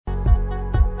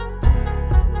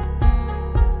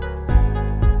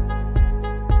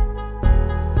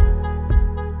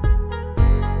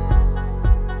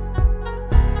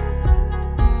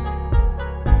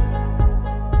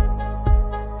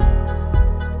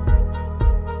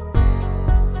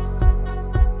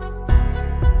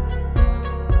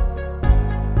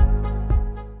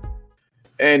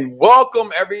And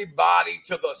welcome everybody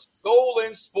to the Soul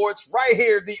in Sports right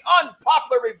here, the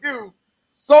unpopular review,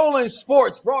 Soul in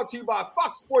Sports, brought to you by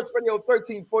Fox Sports Radio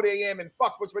 1340 AM and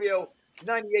Fox Sports Radio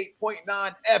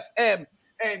 98.9 FM.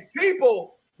 And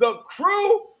people, the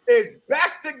crew is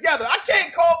back together. I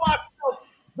can't call myself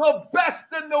the best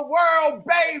in the world,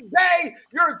 baby.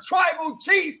 Your tribal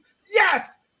chief.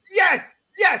 Yes,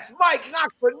 Mike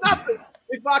Knoxxx for nothing.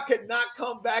 If I could not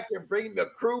come back and bring the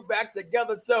crew back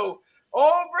together. So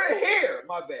over here,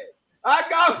 my bad, I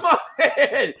got my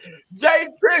head. J.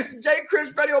 Chris,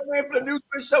 radio man for the News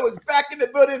Chris Show is back in the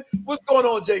building. What's going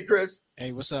on, J. Chris?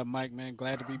 Hey, what's up, Mike, man?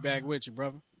 Glad to be back with you,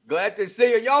 brother. Glad to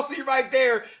see you. Y'all see right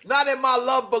there, not in my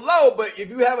love below, but if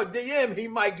you have a DM, he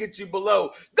might get you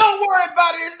below. Don't worry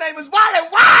about it. His name is Wally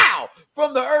Wow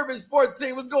from the Urban Sports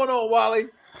Team. What's going on, Wally?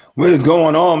 What is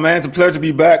going on, man? It's a pleasure to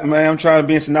be back, man. I'm trying to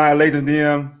be in Sanaya Lathan's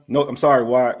DM. No, I'm sorry,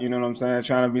 Watt. You know what I'm saying?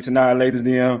 Trying to be Sanaya Lathan's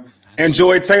DM. And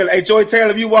Joy Taylor. Hey, Joy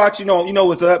Taylor, if you watch, you know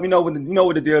what's up. You know what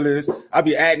the deal is. I'll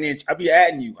be adding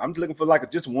you. I'm just looking for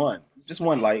like just one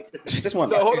like. So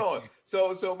hold on.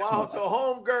 So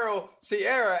homegirl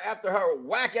Sierra, after her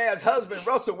whack ass husband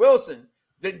Russell Wilson,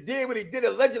 then did what he did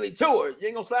allegedly to her. You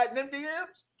ain't gonna slide in them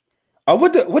DMs?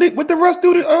 What the Russ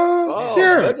do to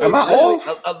Sierra? Am I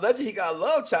off? Allegedly, he got a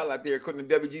love child out there, according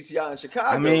to WGCI in Chicago.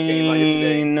 I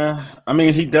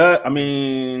mean, he does. I've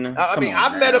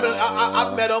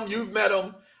met him. You've met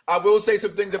him. I will say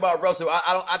some things about Russell.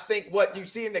 I think what you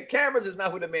see in the cameras is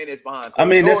not who the man is behind. I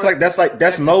mean,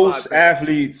 that's most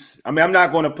athletes. I mean, I'm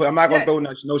not going to throw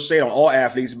no shade on all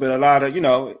athletes, but a lot of,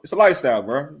 it's a lifestyle,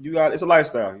 bro. It's a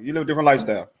lifestyle. You live a different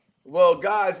lifestyle. Well,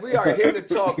 guys, we are here to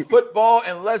talk football,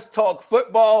 and let's talk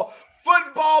football.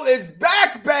 Football is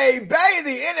back, baby.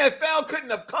 The NFL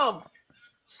couldn't have come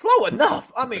slow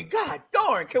enough. I mean, God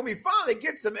darn, can we finally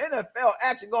get some NFL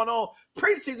action going on?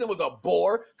 Preseason was a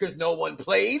bore because no one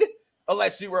played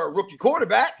unless you were a rookie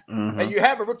quarterback. Mm-hmm. And you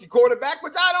have a rookie quarterback,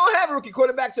 which I don't have a rookie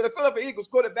quarterback. So the Philadelphia Eagles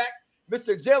quarterback,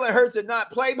 Mr. Jalen Hurts, did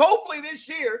not play. Hopefully this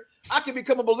year I can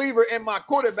become a believer in my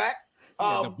quarterback.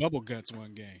 The bubble guts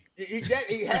one game.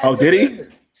 He had oh, did he?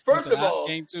 First of all,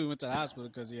 game two went to the hospital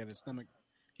because he had a stomach.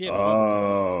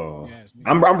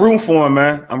 I'm rooting for him,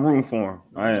 man. I'm rooting for him.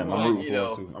 I am. I'm rooting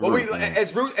for him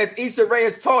too. As Issa Rae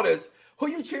has taught us, who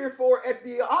you cheering for at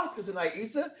the Oscars tonight,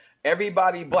 Issa?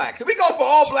 Everybody black. So we go for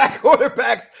all black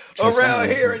quarterbacks around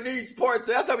here in these parts.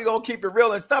 That's how we gonna keep it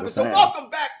real and stop it. So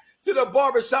welcome back to the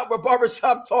barbershop, where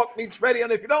barbershop talk meets radio.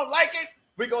 And if you don't like it,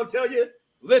 we're gonna tell you,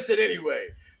 listen anyway.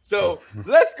 So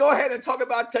let's go ahead and talk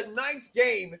about tonight's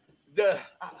game.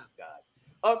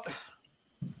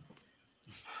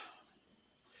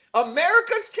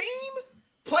 America's team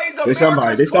plays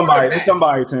America's quarterback.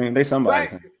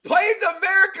 Plays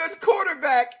America's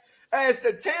quarterback as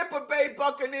the Tampa Bay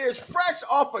Buccaneers, fresh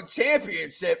off a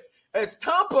championship, as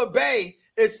Tampa Bay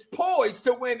is poised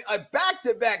to win a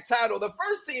back-to-back title. The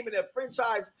first team in the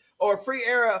franchise or free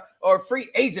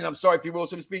agent, if you will,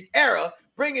 so to speak, era,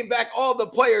 bringing back all the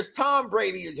players. Tom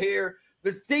Brady is here.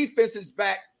 This defense is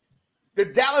back. The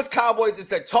Dallas Cowboys is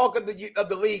the talk of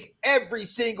the league every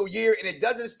single year, and it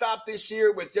doesn't stop this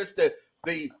year with just the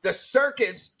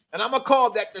circus, and I'm going to call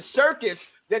that the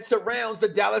circus that surrounds the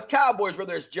Dallas Cowboys,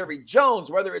 whether it's Jerry Jones,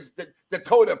 whether it's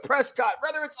Dakota Prescott,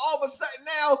 whether it's all of a sudden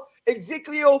now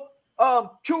Ezekiel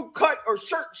Q-cut or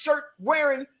shirt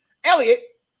wearing Elliott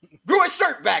grew his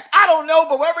shirt back. I don't know,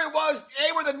 but whatever it was,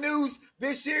 they were the news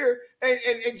this year.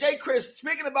 And Jay Chris,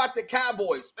 speaking about the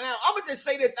Cowboys, now I'm going to just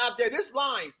say this out there. This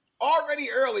line already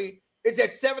early is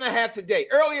at 7.5 today.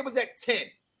 Early it was at 10,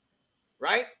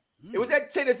 right? It was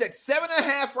at 10. It's at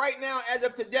 7.5 right now as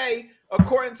of today,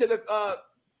 according to the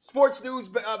sports news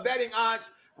betting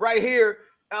odds right here.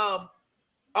 A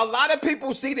lot of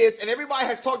people see this, and everybody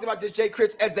has talked about this, Jay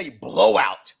Chris, as a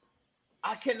blowout.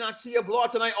 I cannot see a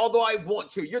blowout tonight, although I want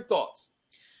to. Your thoughts?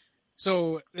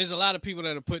 So there's a lot of people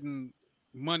that are putting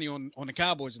money on the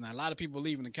Cowboys tonight. A lot of people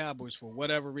believe in the Cowboys for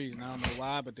whatever reason. I don't know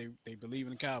why, but they believe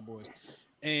in the Cowboys.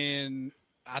 And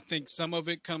I think some of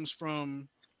it comes from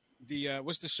the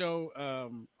what's the show?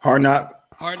 Hard Knocks.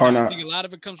 I think a lot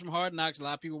of it comes from Hard Knocks. A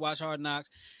lot of people watch Hard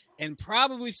Knocks. And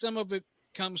probably some of it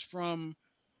comes from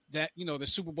that, the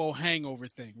Super Bowl hangover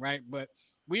thing, right? But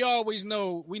we know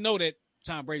that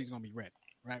Tom Brady's going to be ready,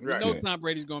 right? We know Tom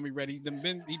Brady's going to be ready. He's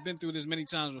been through this many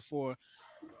times before.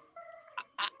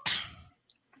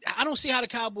 I don't see how the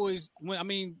Cowboys win. I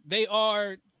mean, they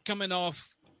are coming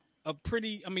off a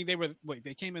pretty. I mean,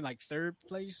 they came in like third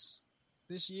place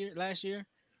last year.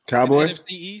 Cowboys?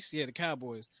 NFC East, the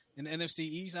Cowboys. in the NFC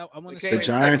East. I want to say the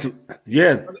Giants.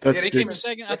 Yeah, they came in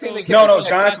second. I thought no,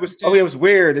 Giants was. Oh, it was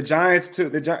weird. The Giants too.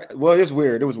 Well, it was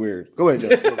weird. It was weird. Go ahead.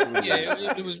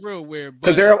 Yeah, it was real weird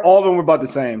because all of them were about the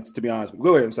same. To be honest,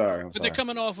 go ahead. I'm sorry. But they're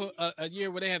coming off a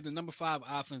year where they have the number 5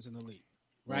 offense in the league,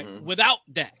 right? Without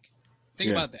Dak.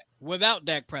 Think about that. Without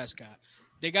Dak Prescott.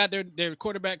 They got their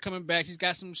quarterback coming back. He's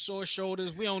got some sore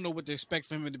shoulders. We don't know what to expect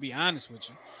from him, to be honest with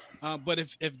you. But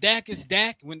if Dak is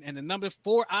Dak and the number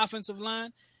 4 offensive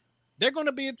line, they're going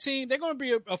to be a team. They're going to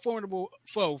be a formidable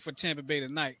foe for Tampa Bay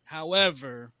tonight.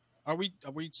 However, are we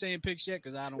saying picks yet?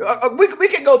 Because I don't. We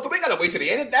can go through. We got to wait to the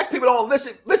end. That's people don't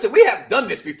listen. Listen, we have done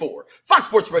this before. Fox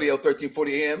Sports Radio,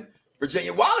 1340 AM.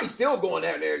 Virginia. Wally's still going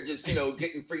down there, just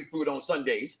getting free food on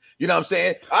Sundays. You know what I'm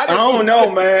saying? I don't know,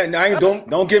 man.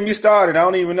 Don't get me started. I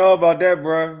don't even know about that,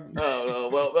 bro. Oh,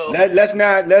 well. Let's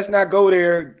not go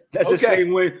there. Let's just say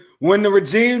when the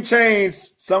regime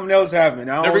changed, something else happened.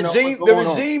 The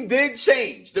regime did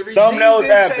change. Something else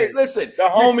happened. Listen, the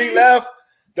homie left.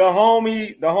 The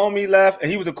homie left,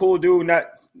 and he was a cool dude. Not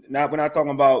we're not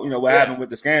talking about what happened with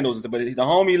the scandals, but the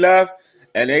homie left.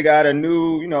 And they got a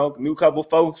new couple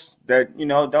folks that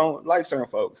don't like certain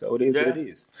folks. So it is what it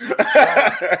is.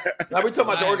 Now we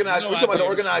talking about the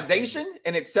organization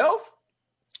in itself.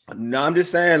 No, I'm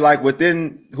just saying, like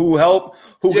within who help,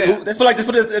 who let's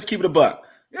keep it a buck.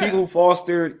 Yeah. People who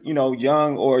fostered,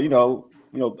 young or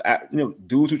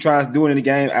dudes who try to do it in the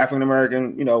game, African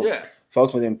American,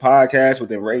 folks within podcasts,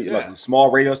 within radio, like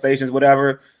small radio stations,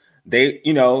 whatever. They,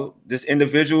 this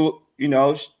individual.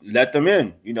 Let them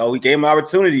in. He gave them an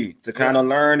opportunity to kind of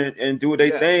learn and do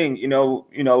their thing.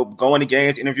 Going to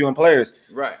games, interviewing players.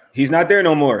 Right. He's not there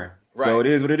no more. Right. So it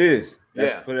is what it is.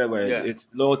 Let's put it that way. Yeah. It's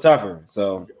a little tougher.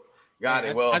 So got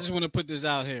it. Well, I just want to put this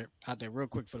out there real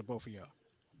quick for the both of y'all.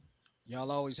 Y'all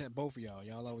always have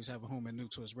a home at New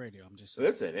Twist Radio. I'm just saying.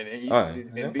 Listen,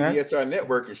 and BDSIR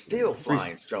Network is still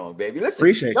flying strong, baby. Listen,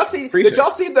 did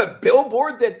y'all see the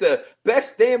billboard that the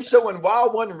best damn show in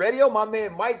Wild One Radio? My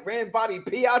man Mike Body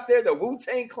P out there, the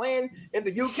Wu-Tang Clan in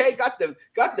the UK got the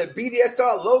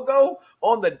BDSIR logo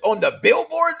on the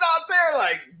billboards out there.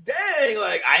 Like, dang,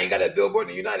 like I ain't got a billboard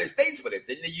in the United States, but it's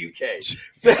in the UK.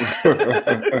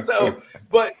 So,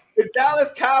 but the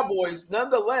Dallas Cowboys,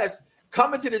 nonetheless,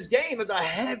 coming to this game as a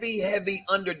heavy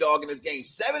underdog in this game.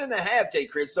 7.5, J.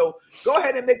 Chris. So go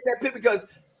ahead and make that pick because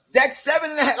that's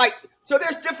 7.5. So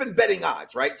there's different betting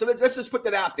odds, right? So let's just put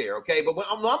that out there, okay? But when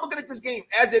I'm looking at this game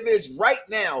as it is right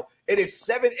now, it is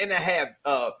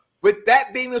 7.5. With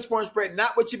that being the scoring spread,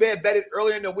 not what you may have betted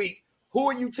earlier in the week, who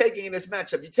are you taking in this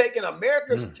matchup? You taking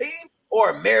America's team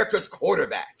or America's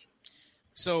quarterback?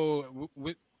 So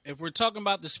if we're talking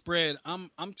about the spread, I'm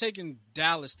taking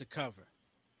Dallas to cover.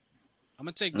 I'm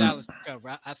going to take Dallas to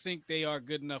cover. I think they are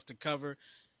good enough to cover,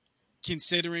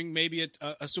 considering maybe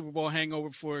a Super Bowl hangover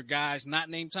for guys not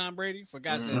named Tom Brady, for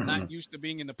guys that are not used to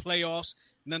being in the playoffs,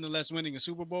 nonetheless winning a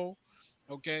Super Bowl.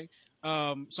 Okay,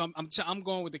 so I'm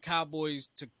going with the Cowboys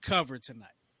to cover tonight.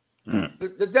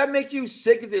 Does that make you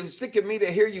sick? Is it sick of me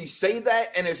to hear you say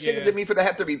that, and it's sick of me for to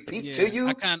have to repeat to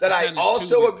you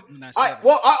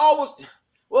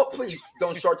Well, please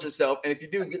don't short yourself. And if you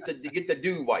do, get the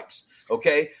dew wipes,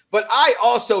 okay? But I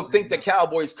also think the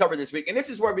Cowboys cover this week. And this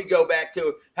is where we go back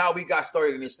to how we got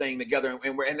started in this thing together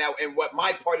and what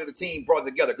my part of the team brought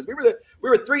together. Because we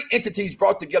were 3 entities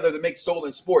brought together to make Soul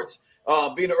in Sports,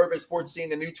 being the urban sports scene,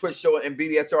 the New Twist Show, and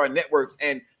BDSIR Networks.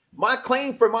 And my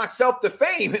claim for myself to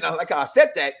fame, and like I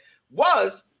said that,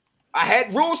 was I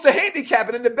had rules to handicap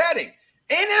it in the betting.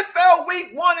 NFL Week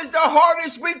 1 is the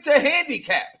hardest week to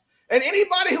handicap. And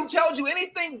anybody who tells you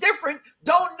anything different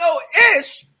don't know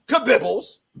ish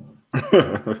kabibbles. I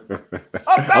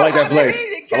like that place.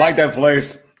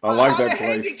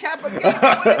 Handicap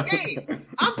a game.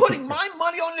 I'm putting my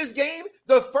money on this game,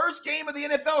 the first game of the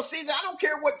NFL season. I don't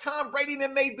care what Tom Brady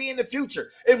may be in the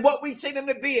future and what we see them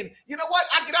to be. And you know what?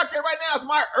 I get out there right now. It's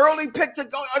my early pick to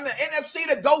go on the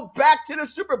NFC to go back to the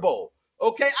Super Bowl.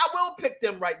 Okay, I will pick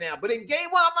them right now. But in game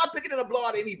 1, I'm not picking in a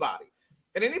blowout anybody.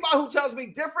 And anybody who tells me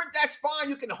different, that's fine.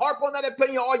 You can harp on that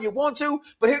opinion all you want to,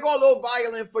 but here go a little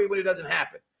violin for you when it doesn't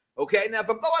happen. Okay, now if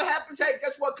a blowout happens, hey,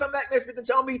 guess what? Come back next week and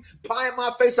tell me, pie in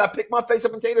my face, I pick my face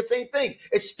up and tell you the same thing.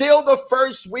 It's still the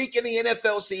first week in the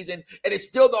NFL season, and it's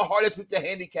still the hardest week to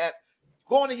handicap.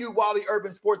 Going to you, Wally,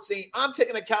 urban sports scene. I'm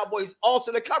taking the Cowboys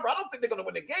also to cover. I don't think they're going to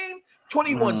win the game.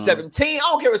 21-17. I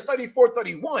don't care if it's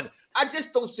 34-31. I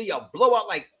just don't see a blowout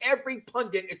like every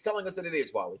pundit is telling us that it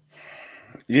is, Wally.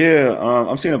 Yeah,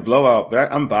 I'm seeing a blowout,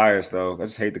 but I'm biased though. I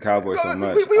just hate the Cowboys so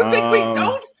much. We think we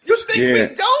don't? You think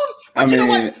we don't? But you know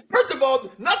what? First of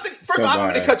all, nothing. First of all, I'm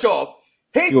going to cut you off.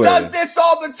 He does this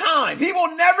all the time. He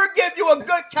will never give you a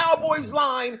good Cowboys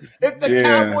line if the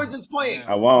Cowboys is playing.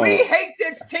 I won't. We hate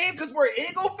this team because we're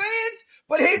Eagle fans,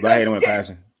 but he's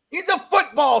he's a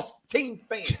football team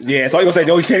fan. Yeah, so you gonna say,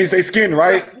 no, you can't even say skin,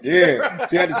 right? Yeah.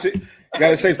 See,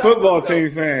 gotta say football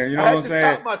team fan. You know what I'm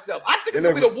saying? Stop myself. I think it's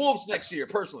gonna be the Wolves next year.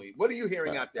 Personally, what are you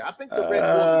hearing out there? I think the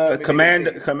Red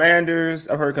Wolves. Commanders.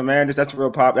 I've heard Commanders. That's real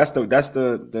pop. That's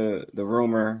the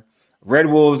rumor. Red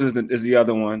Wolves is the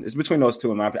other one. It's between those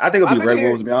two in my opinion. I think it'll be Red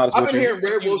Wolves. To be honest with you, I've been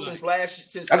hearing Red Wolves since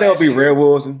last. I think it'll be Red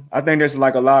Wolves. I think there's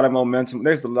like a lot of momentum.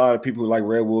 There's a lot of people who like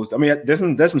Red Wolves. I mean, there's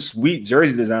some sweet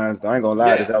jersey designs. Though. I ain't gonna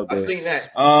lie, that's out there. I've seen that.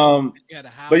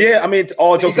 But yeah, I mean,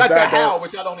 all jokes aside, got the howl,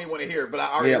 which I don't even want to hear. But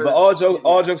I already heard. But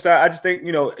all jokes aside, I just think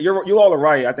you all are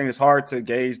right. I think it's hard to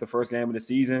gauge the first game of the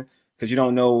season because you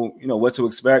don't know what to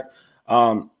expect.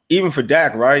 Even for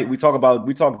Dak, right? We talk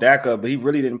Dak up, but he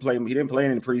really didn't play. He didn't play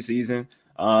in the preseason.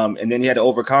 And then he had to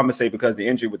overcompensate because of the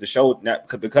injury with the shoulder,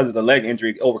 because of the leg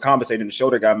injury, overcompensated and the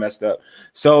shoulder got messed up.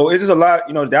 So it's just a lot,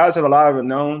 Dallas has a lot of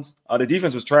unknowns. The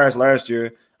defense was trash last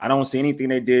year. I don't see anything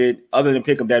they did other than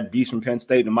pick up that beast from Penn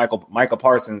State and Michael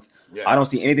Parsons. Yeah. I don't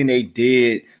see anything they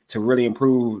did to really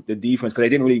improve the defense because they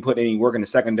didn't really put any work in the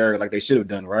secondary like they should have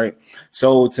done, right?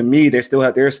 So to me, there's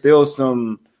still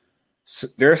some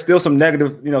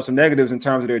negatives in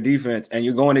terms of their defense, and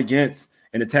you're going against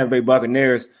in the Tampa Bay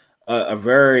Buccaneers a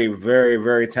very, very,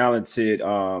 very talented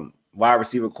wide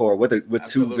receiver core with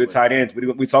two good tight ends.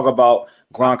 We talk about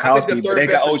Gronkowski, but they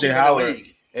got OJ Howard.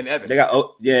 And Evans. They got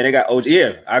OJ.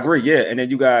 Yeah, I agree. Yeah, and then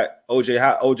you got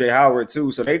OJ Howard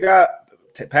too. So they got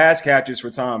pass catchers for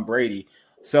Tom Brady.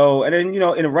 So and then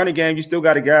in the running game, you still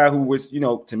got a guy who was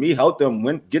to me helped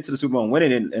them get to the Super Bowl and win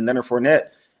it, and Leonard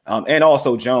Fournette. And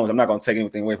also Jones. I'm not going to take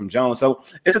anything away from Jones. So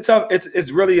it's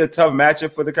really a tough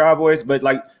matchup for the Cowboys. But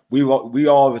like we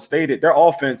all stated, their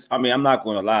offense. I mean, I'm not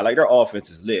going to lie. Like their offense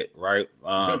is lit, right?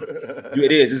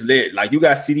 It's lit. Like you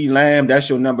got CeeDee Lamb. That's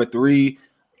your number 3.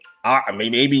 I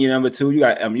mean, maybe your number 2. You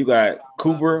got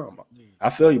Cooper.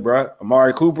 I feel you, bro.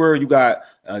 Amari Cooper. You got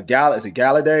Is it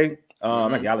Galladay?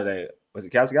 Not Galladay. Was it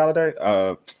Cass Galladay?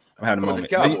 I'm having a moment.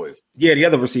 The Cowboys. Yeah, the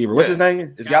other receiver. What's his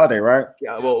name? It's Galladay, right?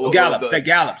 Yeah, Gallup.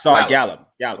 Gallup. Sorry, Gallup.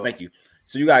 Thank you.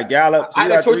 So you got Gallup. So I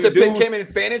had a choice to pick him in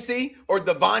fantasy or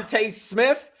Devontae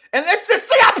Smith. And let's just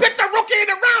say I picked a rookie in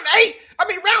the round 8. I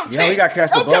mean, round 10. Yeah, he got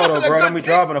catch the ball, though, bro. Don't be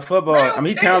dropping the football. I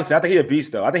mean, he's talented. I think he's a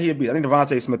beast, though. I think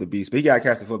Devontae Smith a beast, but he got to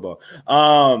catch the football.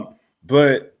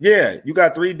 But yeah, you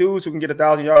got 3 dudes who can get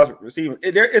 1,000 yards receiving.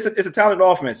 It's a talented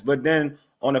offense, but then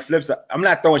on the flip side, I'm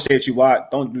not throwing shade at you,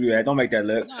 Watt. Don't do that. Don't make that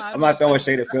look. I'm not throwing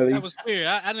shade at Philly. That was clear.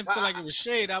 I didn't feel like it was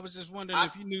shade. I was just wondering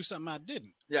if you knew something I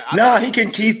didn't. Yeah.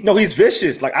 He's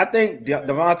vicious. Like I think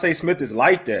Devontae Smith is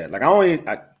like that. Like all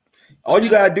you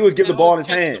gotta do is give the ball in his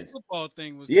hands. The football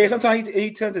thing was sometimes he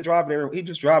tends to drop it. He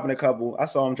just dropping a couple. I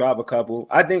saw him drop a couple.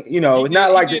 I think it's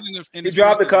not like he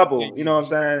dropped a couple. You know what I'm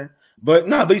saying?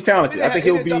 But he's talented. I think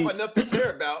he'll be enough to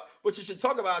care about. What you should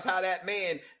talk about is how that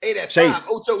man 8 at 5,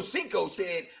 Ocho Cinco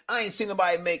said, "I ain't seen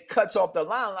nobody make cuts off the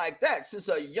line like that since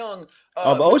a young."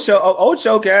 But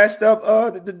Ocho gassed up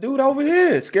the dude over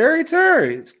here, Scary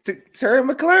Terry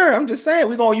McLaren. I'm just saying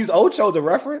we're gonna use Ocho as a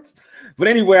reference. But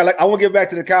anyway, I want to get back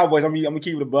to the Cowboys. I'm gonna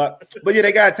keep it a buck. But yeah,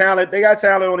 they got talent. They got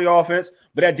talent on the offense,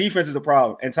 but that defense is a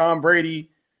problem. And Tom Brady,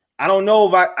 I don't know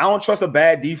if I don't trust a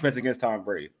bad defense against Tom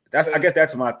Brady. I guess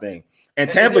that's my thing.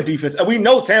 And Tampa defense, we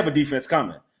know Tampa defense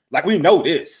coming. Like we know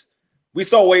this. We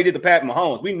saw what he did to Pat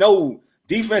Mahomes. We know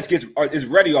defense is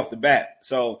ready off the bat.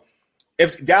 So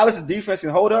if Dallas' defense can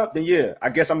hold up, then yeah,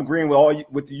 I guess I'm agreeing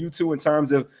with you two in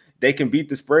terms of they can beat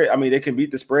the spread. I mean, they can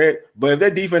beat the spread. But if their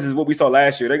defense is what we saw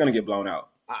last year, they're going to get blown out.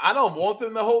 I don't want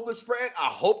them to hold the spread. I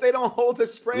hope they don't hold the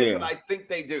spread, but I think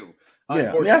they do.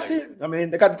 Yeah, I see it. I mean,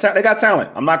 they got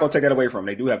talent. I'm not going to take that away from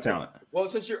them. They do have talent. Well,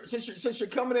 since you're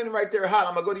coming in right there hot,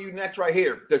 I'm going to go to you next right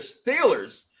here. The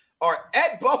Steelers are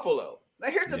at Buffalo.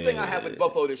 Now, here's the thing I have with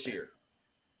Buffalo this year.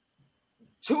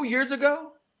 2 years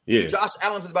ago, Josh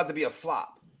Allen's is about to be a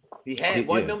flop. He had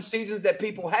one of them seasons that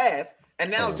people have, and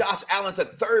now Josh Allen's the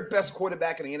 3rd best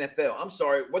quarterback in the NFL. I'm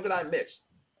sorry, what did I miss?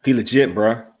 He legit,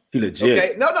 bro. He legit.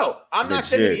 Okay, no, I'm not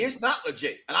saying that he is not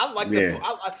legit. And I like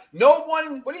no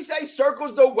one, what do you say,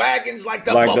 circles the wagons like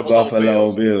the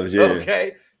Buffalo Bills. Yeah.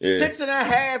 Okay,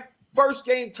 6.5 first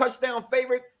game touchdown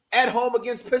favorite at home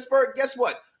against Pittsburgh. Guess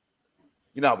what?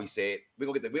 You know how we say it. We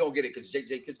gonna get it because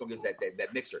JJ Kitt's gonna get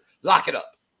that mixer. Lock it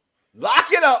up.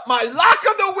 Lock it up. My lock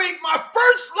of the week, my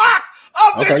first lock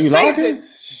of the season.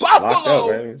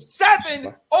 Buffalo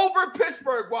 7 over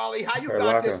Pittsburgh. Wally, how you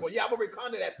got this one? Yeah, I'm gonna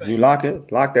recon that thing. You lock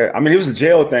that. I mean, it was a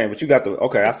jail thing, but you got the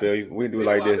okay. I feel you. We do it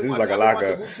like this. It was like a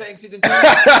lockup.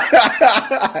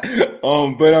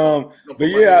 But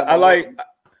yeah, I like.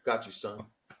 Got you, son. You know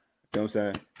what I'm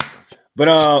saying? But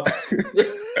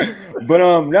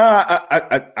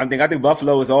I think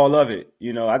Buffalo is all of it.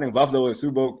 You know, I think Buffalo is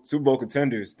Super Bowl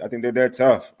contenders. I think they're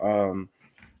tough.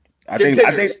 I think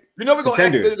you know we're gonna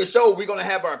actually the show. We're gonna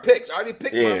have our picks. I already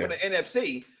picked one for the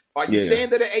NFC. Are you saying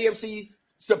that the AFC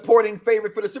supporting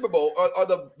favorite for the Super Bowl are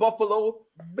the Buffalo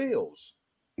Bills?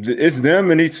 It's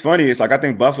them, and it's funny. It's like I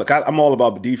think Buffalo. I'm all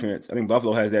about the defense. I think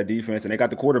Buffalo has that defense, and they got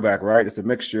the quarterback right. It's a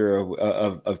mixture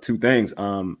of two things.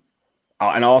 And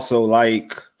also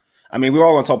like. I mean, we're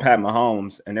all going to talk Pat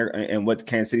Mahomes and what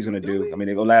Kansas City's going to do. I mean,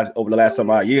 they go over the last some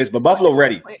odd years, but Buffalo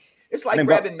ready. It's like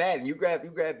grabbing Madden. You grab.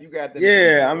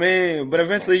 Yeah, I mean, but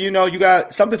eventually, you know, you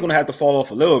got something's going to have to fall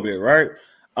off a little bit, right?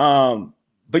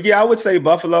 But yeah, I would say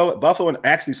Buffalo, and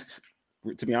actually,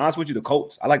 to be honest with you, the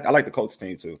Colts. I like the Colts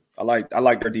team too. I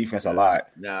like their defense a lot.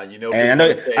 Now you know, and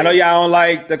I know y'all don't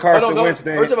like the Carson Wentz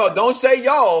thing. First of all, don't say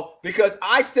y'all because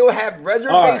I still have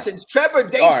reservations,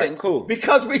 trepidations,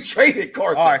 because we traded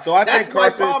Carson. All right, so I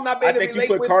think you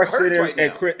put Carson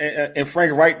and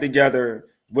Frank Wright together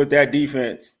with that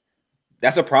defense.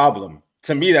 That's a problem.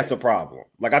 To me, that's a problem.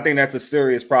 Like I think that's a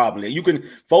serious problem.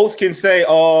 Folks can say,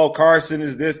 "Oh, Carson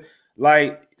is this."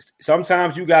 Like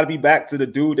sometimes you got to be back to the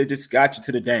dude that just got you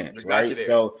to the dance, right?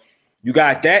 So you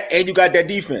got that, and you got that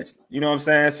defense. You know what I'm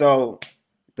saying? So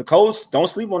the Colts, don't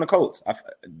sleep on the Colts.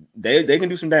 They can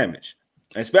do some damage,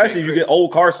 especially if you get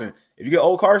old Carson. If you get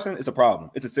old Carson, it's a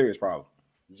problem. It's a serious problem.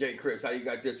 Jay Chris, how you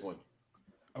got this one?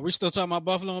 Are we still talking about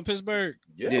Buffalo and Pittsburgh?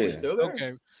 Yeah. We're still there.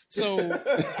 Okay. So,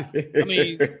 I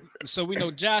mean, so we know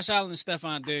Josh Allen and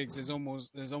Stephon Diggs is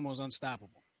almost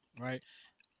unstoppable, right?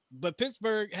 But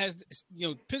Pittsburgh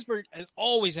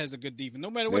always has a good defense. No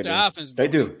matter what their offense they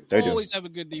do. They always have a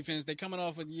good defense. They're coming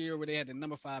off a year where they had the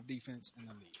number 5 defense in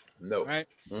the league. No. Right?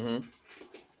 Mm-hmm.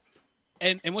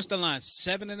 And what's the line?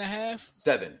 7.5?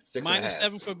 7. 6.5. Minus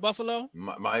 7 for Buffalo?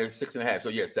 Minus 6.5. So,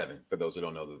 yeah, 7 for those who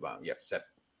don't know the line. Yes, 7.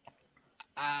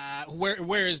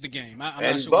 Where is the game? I'm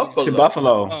and not sure.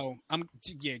 Buffalo. Oh,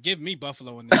 give me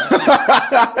Buffalo in this. Give me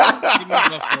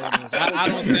Buffalo in this.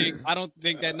 I don't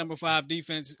think that number 5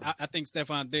 defense. I think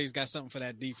Stephon Diggs got something for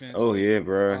that defense. Oh yeah,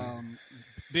 bro.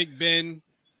 Big Ben,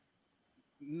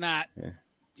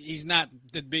 he's not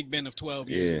the Big Ben of 12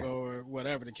 years ago or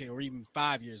whatever the case, or even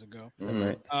 5 years ago.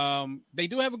 Mm-hmm. They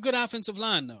do have a good offensive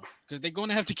line though, because they're going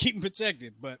to have to keep him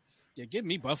protected. But yeah, give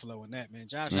me Buffalo in that, man.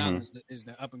 Josh Allen is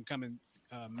the up and coming.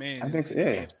 Man, I think so,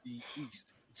 AFC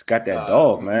East. It's got that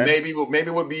dog, man. Maybe would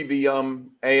be the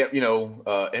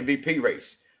MVP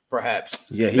race,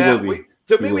 perhaps. Yeah, he will be.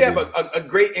 We have a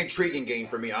great intriguing game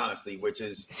for me, honestly, which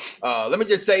is let me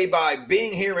just say by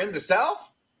being here in the South,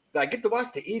 I get to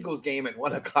watch the Eagles game at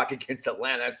 1:00 against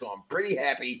Atlanta. So I'm pretty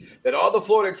happy that all the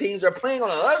Florida teams are playing on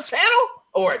another channel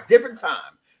or a different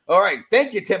time. All right,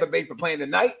 thank you, Tampa Bay, for playing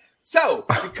tonight. So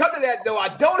because of that, though,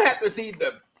 I don't have to see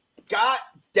the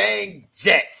dang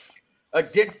Jets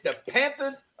against the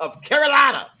Panthers of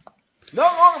Carolina. No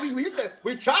longer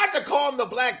we tried to call them the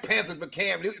Black Panthers, but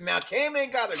Cam Newton. Now Cam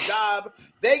ain't got a job.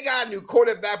 They got a new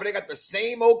quarterback, but they got the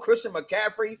same old Christian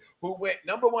McCaffrey who went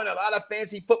number 1 in a lot of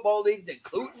fantasy football leagues,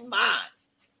 including mine.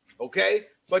 Okay,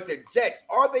 but the Jets,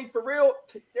 are they for real?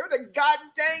 They're the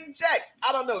goddamn Jets.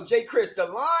 I don't know, Jay Chris. The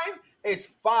line is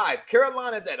 5.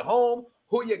 Carolina's at home.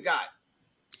 Who you got?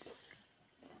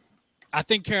 I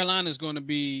think Carolina is going to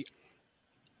be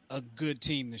a good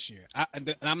team this year.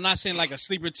 I'm not saying like a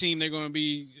sleeper team. They're going to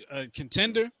be a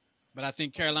contender, but I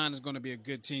think Carolina is going to be a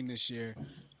good team this year.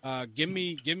 Give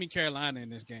me Carolina in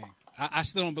this game. I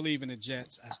still don't believe in the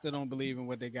Jets. I still don't believe in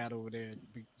what they got over there.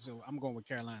 So I'm going with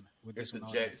Carolina with this one.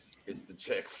 It's the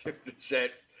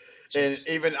Jets. And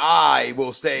even I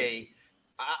will say,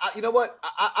 you know what?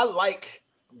 I like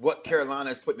what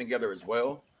Carolina is putting together as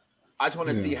well. I just want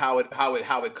to see how it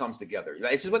comes together.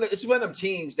 Like, it's one of them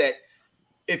teams that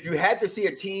if you had to see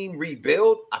a team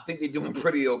rebuild, I think they're doing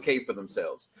pretty okay for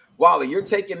themselves. Wally, you're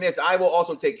taking this. I will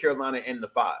also take Carolina in the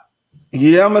 5.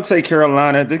 Yeah, I'm gonna take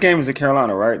Carolina. This game is in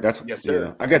Carolina, right? Yes, sir.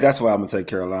 Yeah, I guess that's why I'm gonna take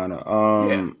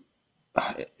Carolina.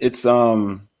 It's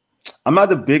I'm not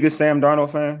the biggest Sam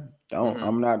Darnold fan.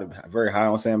 I'm not very high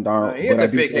on Sam Darnold. He has a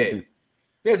big head.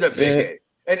 He has a big head.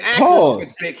 And actors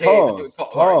with big heads. He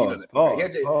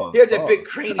has a big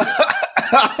cranium. All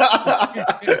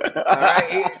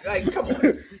right, like come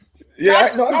on. Yeah,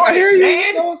 I hear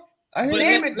you.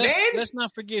 Let's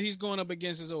not forget he's going up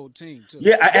against his old team too.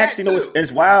 Yeah, I actually know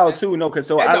it's wild too. No, because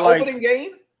I like opening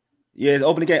game. Yeah, the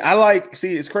opening game.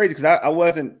 It's crazy because I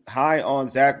wasn't high on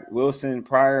Zach Wilson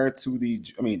prior to the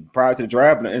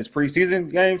draft and his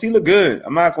preseason games. He looked good.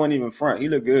 I'm not going to even front. He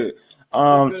looked good.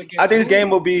 I think this game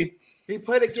will be. He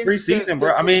played against preseason,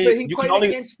 bro. I mean, you can only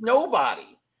against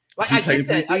nobody. Like I get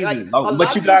that.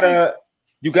 But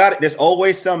you got it. There's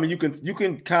always something you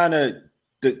can kind of.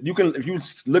 If you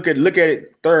look at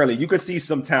it thoroughly, you can see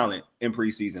some talent in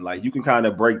preseason. Like you can kind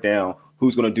of break down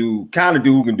who's going to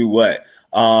who can do what.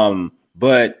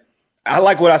 But I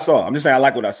like what I saw. I'm just saying I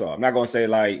like what I saw. I'm not going to say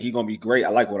like he's going to be great. I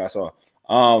like what I saw.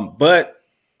 But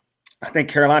I think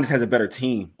Carolina just has a better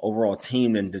overall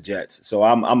team than the Jets. So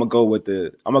I'm gonna go with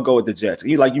the Jets.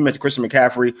 You mentioned Christian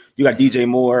McCaffrey. You got DJ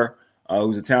Moore,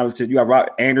 who's a talented. You got Rob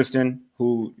Anderson,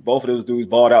 who both of those dudes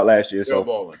balled out last year. Still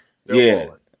balling.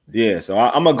 Yeah. So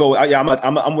I'm gonna go.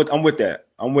 I'm with that.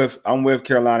 I'm with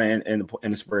Carolina in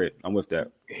the spread. I'm with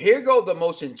that. Here goes the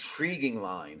most intriguing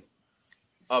line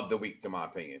of the week, to my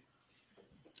opinion.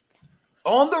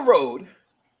 On the road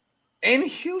in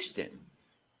Houston,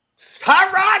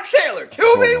 Tyrod Taylor,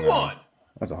 QB1.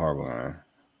 That's a horrible line.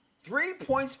 3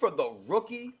 points for the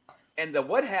rookie and the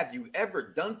what have you ever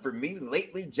done for me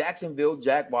lately, Jacksonville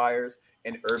Jaguars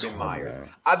and Urban Myers.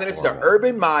 I think it's the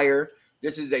Urban Meyer.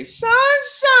 This is a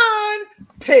sunshine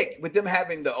pick with them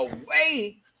having the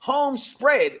away home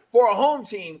spread for a home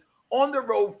team on the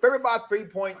road, favored by 3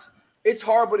 points. It's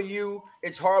horrible to you.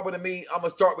 It's horrible to me. I'm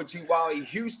going to start with you, Wally.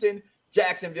 Houston,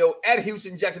 Jacksonville. At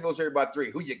Houston, Jacksonville's favored by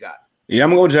 3. Who you got? Yeah, I'm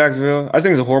going to go Jacksonville. I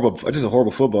think it's just a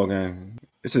horrible football game.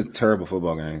 It's a terrible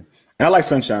football game. And I like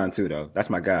Sunshine too, though. That's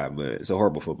my guy, but it's a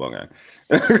horrible football game.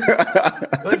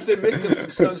 Clemson missed them some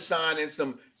sunshine and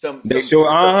some.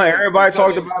 Everybody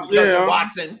talked about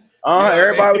Watson.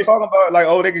 Everybody was talking about like,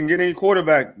 oh, they can get any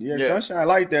quarterback. Yeah, Sunshine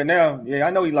like that now. Yeah,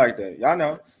 I know he like that. Y'all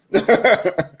know. They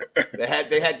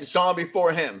had Deshaun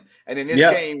before him, and in this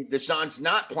game, Deshaun's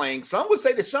not playing. Some would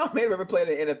say Deshaun may never play in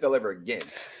the NFL ever again.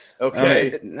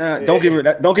 Okay, don't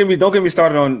get me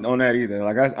started on that either.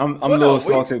 Like I'm a little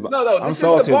salty. This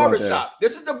is the barbershop.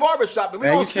 This is the barbershop.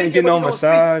 Man, you can't get no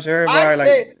massage.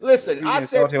 Everybody I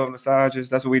said over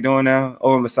massages. That's what we doing now.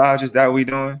 Over massages. That what we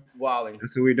doing. Wally,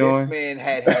 that's what we doing. This man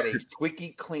had a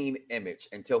squeaky clean image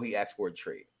until he asked for a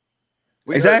trade.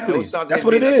 Exactly. That's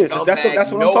what it is.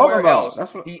 That's what I'm talking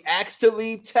about. He asked to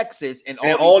leave Texas, and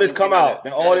all this come out.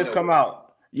 And all this come out.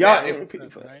 Y'all,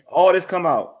 all this come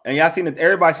out, and y'all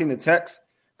everybody seen the text.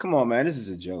 Come on, man, this is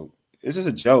a joke. This is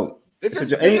a joke. This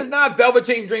is not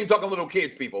Velveteen Dream talking little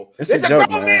kids, people. This is a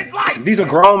grown man's life. These are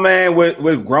grown men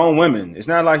with grown women. It's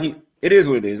not like it is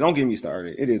what it is. Don't get me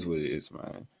started. It is what it is,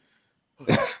 man.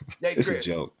 It's a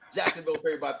joke. Jacksonville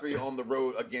favored by 3 on the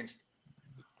road against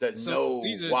the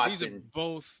Watson.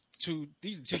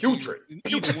 These are two putrid.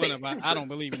 Either one of them, I don't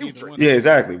believe in either one. Yeah,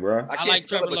 exactly, bro. I like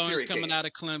Trevor Lawrence coming out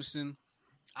of Clemson.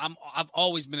 I've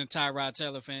always been a Tyrod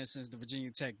Taylor fan since the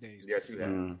Virginia Tech days. Yes, you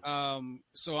have.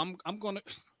 So I'm gonna.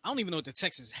 I don't even know what the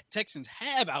Texans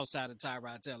have outside of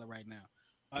Tyrod Taylor right now.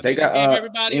 They got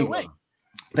everybody Ingram. away.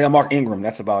 They got Mark Ingram.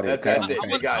 That's about it.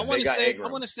 I want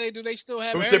to say, do they still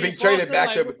have? Who should be traded back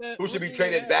to? Who should be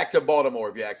traded back to Baltimore?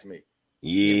 If you ask me.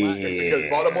 Yeah, because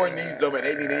Baltimore needs them, and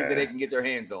they need anything they can get their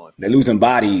hands on. They're losing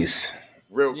bodies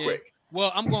real quick.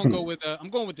 Well, I'm going to go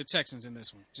with the Texans in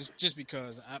this one, just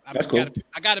because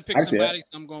I got to pick somebody. So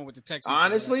I'm going with the Texans.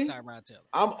 Honestly, Tyrod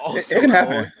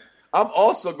Taylor. I'm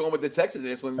also going with the Texans in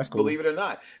this one. Believe it or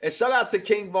not. And shout out to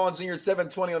King Vaughn Jr.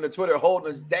 720 on the Twitter,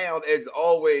 holding us down as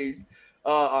always.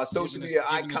 Social media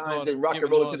icons and rock and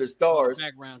roll to the stars.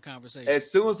 Background conversation.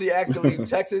 As soon as he acts to leave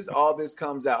Texas, all this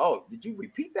comes out. Oh, did you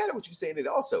repeat that or what you saying? It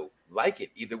also like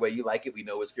it. Either way you like it, we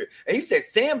know it's good. And he said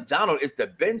Sam Donald is the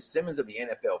Ben Simmons of the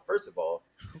NFL. First of all,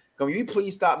 can you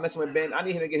please stop messing with Ben? I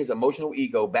need him to get his emotional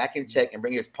ego back in check and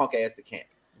bring his punk ass to camp.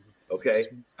 Okay?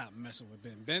 Stop messing with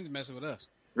Ben. Ben's messing with us.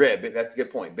 Red, that's a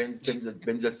good point. Ben's a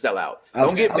sellout.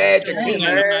 Don't get mad at the team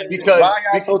because why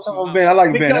y'all so tough on Ben? I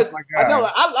like Ben. That's my guy.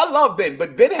 I love Ben,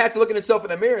 but Ben has to look at himself in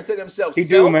the mirror and say to himself, "He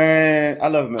do, man. I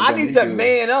love him. I need to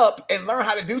man up and learn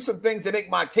how to do some things to make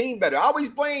my team better." I always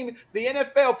blame the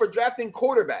NFL for drafting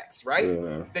quarterbacks, right?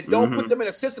 Yeah. That don't put them in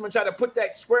a system and try to put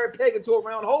that square peg into a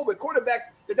round hole. With quarterbacks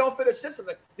that don't fit a system,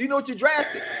 you know what you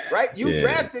drafted, right? You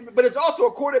drafted, but it's also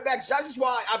a quarterback's job. This is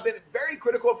why I've been very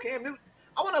critical of Cam Newton.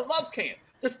 I want to love Cam.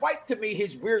 Despite, to me,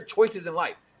 his weird choices in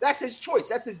life. That's his choice.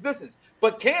 That's his business.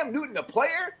 But Cam Newton, the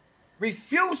player,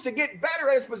 refused to get better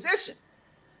at his position.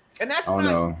 And that's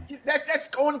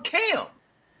that's on Cam,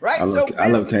 right? I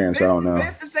love Cam, so I don't know.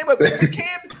 It's the same. But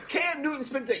Cam Newton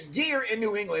spent a year in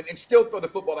New England and still throw the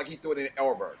football like he threw it in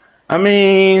Elberg? I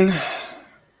mean,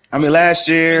 last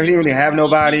year he didn't really have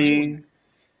nobody.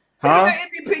 Huh? That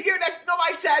MVP year, that's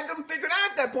nobody had them figured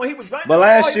out at that point. He was running. But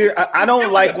last year, I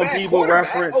don't like when people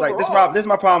reference like this is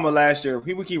my problem with last year.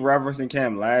 People keep referencing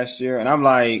Cam last year, and I'm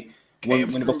like,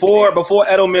 before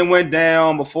Edelman went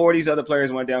down, before these other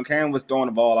players went down, Cam was throwing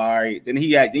the ball all right. Then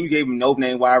you gave him no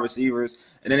name wide receivers,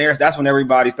 and then that's when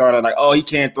everybody started like, oh, he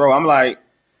can't throw. I'm like,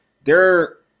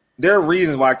 there are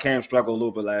reasons why Cam struggled a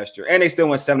little bit last year, and they still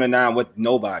went 7-9 with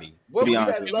nobody. What was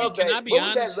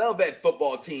that love that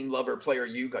football team lover player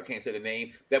I can't say the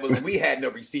name. That was when we had no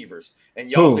receivers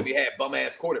and y'all said we had bum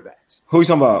ass quarterbacks. Who you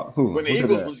talking about? Who? When the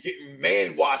Eagles was getting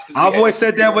man washed. I've always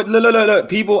said that with look,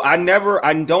 people. I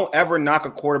don't ever knock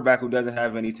a quarterback who doesn't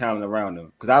have any talent around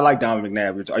him because I like Donovan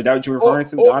McNabb. Are that what you're referring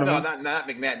to? Donovan? No, not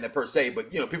McNabb per se,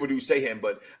 but people do say him.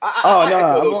 But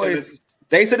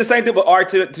they said the same thing. But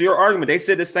to your argument, they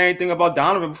said the same thing about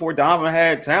Donovan before Donovan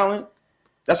had talent.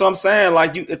 That's what I'm saying.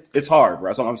 Like it's hard, bro.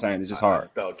 That's what I'm saying. It's just hard. I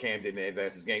just thought Cam didn't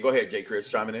advance his game. Go ahead, Jay Chris,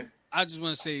 chiming in. I just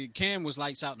want to say Cam was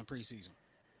lights out in the preseason.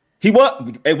 He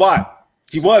was. Hey, what?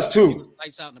 He was too. He was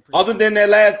lights out in the preseason. Other than that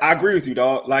last, I agree with you,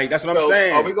 dog. Like that's what I'm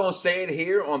saying. Are we gonna say it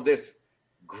here on this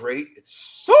great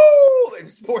soul in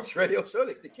sports radio show?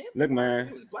 Look, man.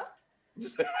 He was black.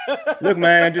 Look,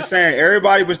 man, I'm just saying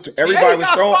everybody was throwing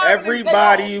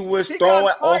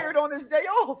fired on his day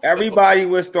off. Everybody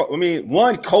was throwing. I mean,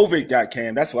 one, COVID got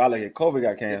Cam. That's why I like it. COVID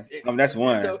got Cam. That's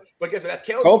one. But guess what? That's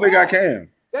COVID got Cam.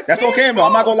 That's on Cam though.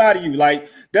 I'm not gonna lie to you. Like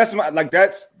that's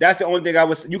the only thing I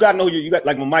was. You gotta know you got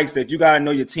like when Mike said. You gotta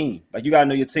know your team. Like you gotta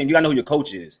know your team. You gotta know who your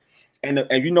coach is. And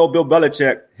Bill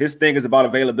Belichick, his thing is about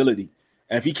availability.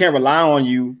 And if he can't rely on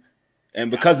you,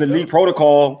 and because of the league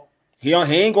protocol. He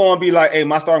ain't going to be like, hey,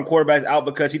 my starting quarterback's out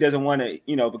because he doesn't want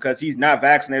to, because he's not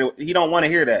vaccinated. He don't want to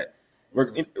hear that.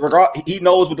 He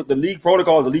knows what the league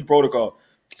protocol is a league protocol.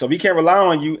 So if he can't rely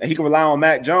on you and he can rely on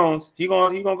Mac Jones, he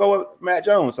gonna go with Mac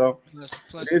Jones. So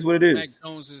plus it is what it is. Mac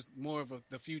Jones is more of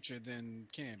the future than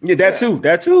Cam. Yeah, that too.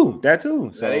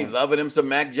 So they loving him some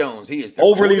Mac Jones. He is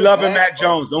overly loving Mac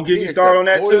Jones. Don't get me started on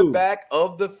that too. Quarterback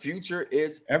of the future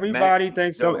is everybody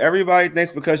thinks so. Everybody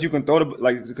thinks because you can throw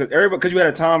because you had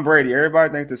a Tom Brady.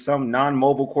 Everybody thinks that some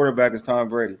non-mobile quarterback is Tom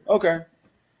Brady. Okay.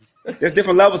 There's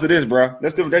different levels to this, bro.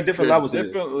 There's different levels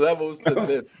to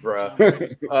this, bro.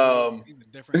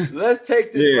 Let's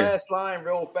take this last line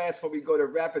real fast before we go to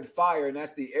rapid fire, and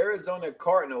that's the Arizona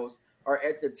Cardinals are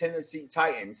at the Tennessee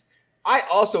Titans. I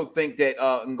also think that,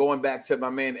 and going back to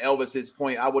my man Elvis's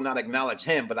point, I will not acknowledge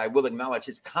him, but I will acknowledge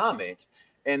his comment,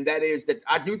 and that is that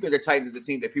I do think the Titans is a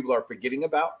team that people are forgetting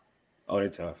about. Oh, they're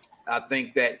tough. I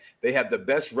think that they have the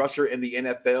best rusher in the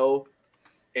NFL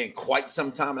in quite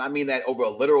some time, and I mean that over a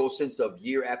literal sense of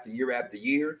year after year after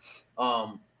year,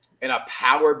 and a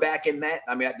power back in that.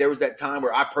 I mean, there was that time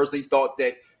where I personally thought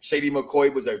that Shady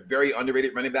McCoy was a very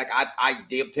underrated running back. I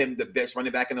dipped him the best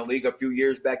running back in the league a few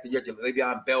years back, the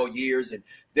Le'Veon Bell years and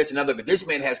this and other. But this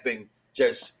man has been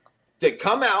just to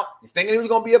come out thinking he was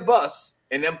going to be a bust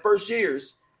in them first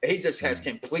years. He just has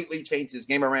completely changed his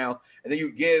game around. And then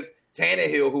you give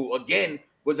Tannehill, who again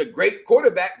was a great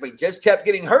quarterback, but he just kept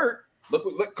getting hurt.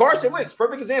 Look, Carson Wentz,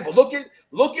 perfect example. Look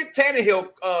at Tannehill,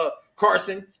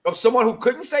 Carson, of someone who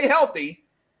couldn't stay healthy,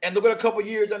 and look at a couple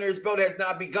years under his belt has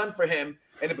not begun for him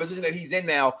in the position that he's in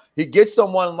now. He gets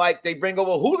someone like they bring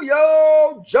over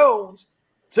Julio Jones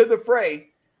to the fray.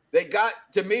 They got,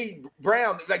 to me,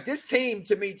 Brown, like this team,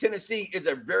 to me, Tennessee is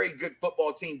a very good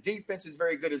football team. Defense is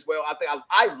very good as well.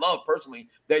 I love personally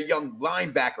their young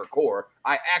linebacker core.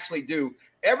 I actually do.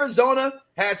 Arizona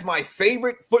has my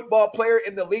favorite football player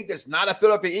in the league that's not a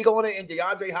Philadelphia Eagle on it in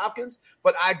DeAndre Hopkins,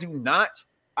 but I do not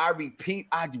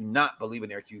believe in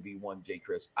their QB1, J.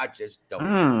 Chris. I just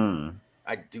don't.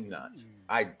 I do not.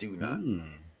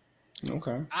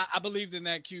 Okay. I believed in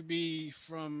that QB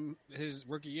from his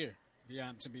rookie year,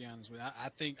 to be honest with you. I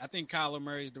think Kyler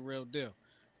Murray is the real deal.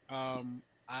 I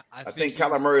think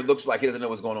Kyler Murray looks like he doesn't know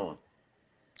what's going on.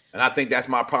 And I think that's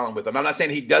my problem with him. I'm not saying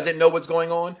he doesn't know what's going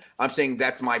on. I'm saying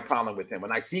that's my problem with him. When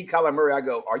I see Kyler Murray, I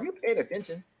go, are you paying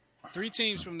attention? 3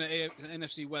 teams from the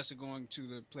NFC West are going to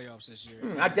the playoffs this year.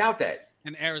 I doubt that.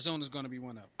 And Arizona's going to be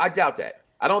one of them. I doubt that.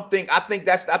 I think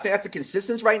that's a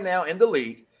consistency right now in the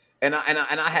league. And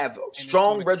I have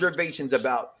strong reservations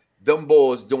about them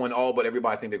Bulls doing all but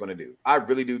everybody think they're going to do. I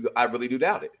really do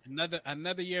doubt it.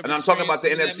 Another year. And I'm talking about the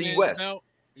NFC West. Belt,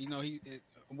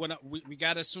 we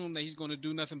got to assume that he's going to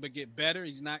do nothing but get better.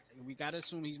 We got to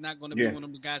assume he's not going to be one of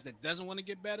those guys that doesn't want to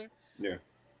get better. Yeah.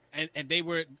 And they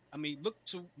were, I mean, look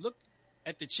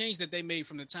at the change that they made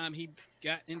from the time he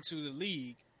got into the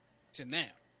league to now.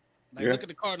 Like, look at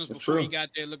the Cardinals before he got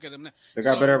there. Look at them now. They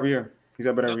got better every year. He's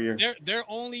got better every year. Their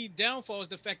only downfall is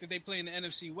the fact that they play in the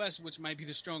NFC West, which might be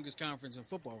the strongest conference in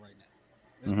football right now.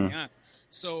 Let's be honest.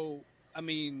 So, I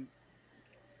mean,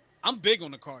 I'm big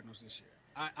on the Cardinals this year.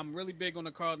 I'm really big on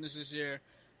the Cardinals this year.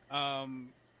 I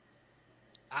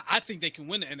think they can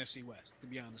win the NFC West, to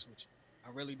be honest with you.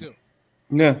 I really do.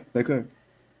 Yeah, they could.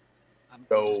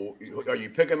 So, are you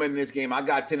picking them in this game? I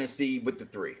got Tennessee with the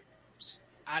 3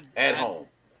 at home.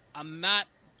 I'm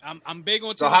big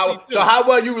on Tennessee too. So how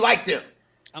well you like them?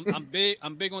 I'm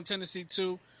big on Tennessee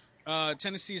too.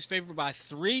 Tennessee is favored by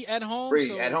 3 at home.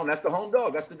 3 at home. That's the home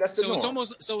dog. That's the norm.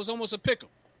 It's almost a pick'em.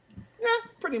 Yeah,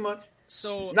 pretty much.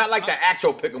 So not like the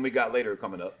actual pick'em we got later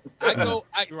coming up.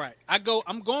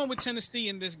 I'm going with Tennessee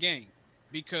in this game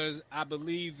because I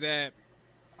believe that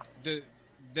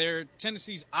their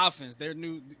Tennessee's offense, their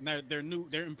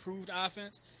improved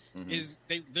offense is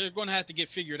they're going to have to get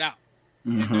figured out.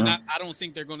 And I don't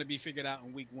think they're going to be figured out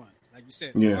in week 1. Like you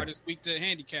said, the hardest week to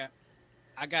handicap.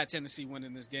 I got Tennessee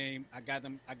winning this game. I got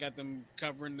them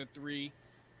covering the 3,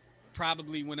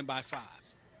 probably winning by 5.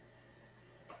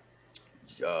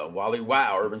 Wally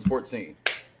Wow, Urban Sports Scene.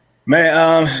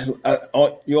 Man,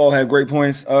 you all had great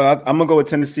points. I'm gonna go with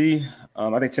Tennessee.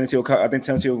 I think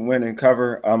Tennessee will win and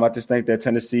cover. I just think that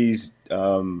Tennessee's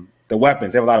the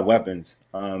weapons. They have a lot of weapons.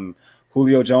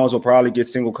 Julio Jones will probably get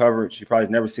single coverage. You probably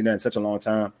never seen that in such a long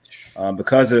time.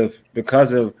 Because of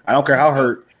I don't care how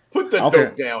hurt. Put the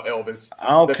dope down, Elvis. I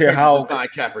don't care how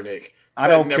Kaepernick. I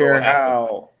don't care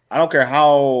how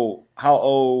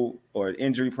old or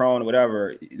injury prone or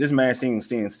whatever. This man's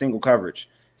seeing single coverage.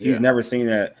 He's never seen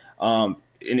that. And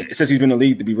since he's been in the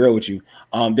league, to be real with you.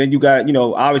 Then you got,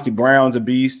 obviously Brown's a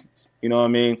beast. You know what I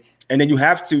mean? And then you're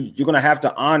going to have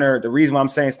to honor the reason why I'm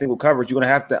saying single coverage. You're going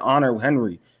to have to honor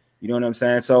Henry. You know what I'm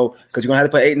saying? So, because you're going to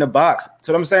have to put 8 in the box.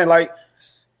 So I'm saying, like,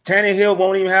 Tannehill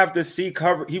won't even have to see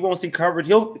cover. He won't see coverage.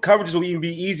 Coverages will even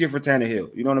be easier for Tannehill.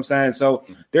 You know what I'm saying? So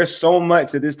there's so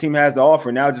much that this team has to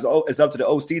offer. Now it's up to the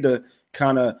OC to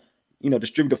kind of,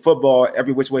 distribute the football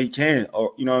every which way he can.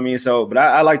 Or you know what I mean? So, but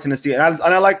I like Tennessee, and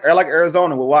I like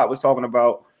Arizona. What Watt was talking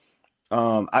about.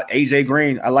 AJ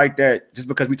Green. I like that just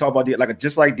because we talk about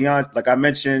like I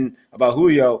mentioned about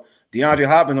Julio. DeAndre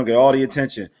Hopkins gonna get all the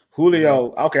attention.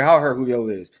 Julio, I don't care how hurt Julio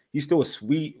is. He's still a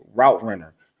sweet route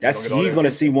runner. He's going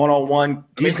to see one-on-one.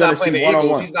 He's going to see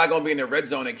one-on-one. He's not going to be in the red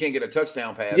zone and can't get a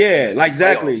touchdown pass. Yeah, like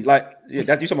exactly. Like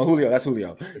that's you talking about Julio. That's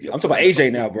Julio. I'm talking about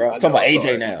AJ now, bro. I'm talking about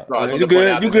AJ now. Bro, you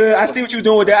good? You good? I see what you're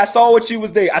doing with that. I saw what you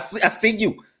was there. I seen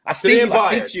you. I seen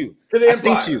you.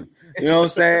 You know what I'm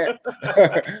saying?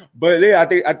 But yeah,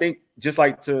 I think just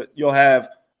like you'll have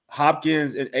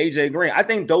Hopkins and AJ Green. I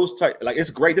think those it's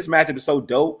great. This matchup is so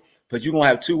dope. But you're gonna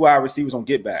have 2 wide receivers on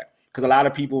get back because a lot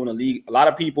of people in the league,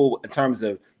 in terms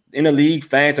of in the league,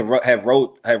 fans have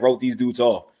wrote these dudes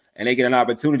off, and they get an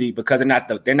opportunity because they're not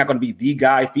going to be the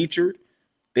guy featured.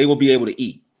 They will be able to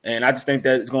eat, and I just think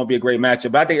that it's going to be a great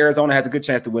matchup. But I think Arizona has a good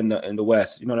chance to win in the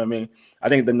West. You know what I mean? I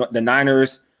think the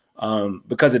Niners,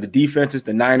 because of the defenses,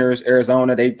 the Niners,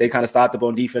 Arizona, they kind of stocked up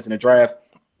on defense in the draft,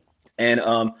 and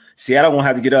Seattle won't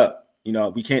have to get up.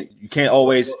 You can't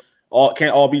always.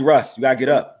 Can't all be Russ. You gotta get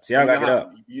up. See, I gotta get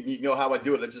up. You know how I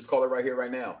do it. Let's just call it right here,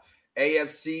 right now.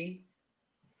 NFC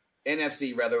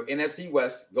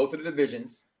West. Go to the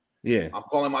divisions. Yeah, I'm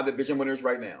calling my division winners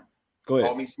right now. Go ahead.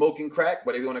 Call me smoking crack.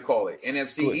 What do you want to call it?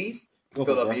 NFC East.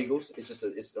 Philadelphia Eagles. It's just.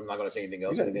 I'm not gonna say anything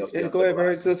else. Anything else? Go ahead, man.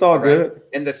 It's all good. Right?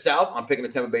 In the South, I'm picking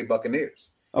the Tampa Bay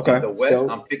Buccaneers. Okay. In the West,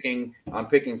 I'm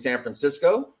picking San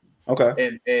Francisco. Okay.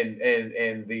 And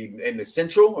the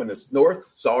Central and the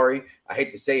North. Sorry, I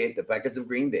hate to say it. The Packers of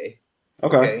Green Bay.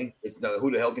 Okay. It's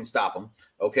who the hell can stop them?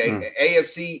 Okay.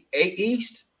 AFC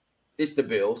East. It's the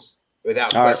Bills without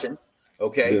question. Right.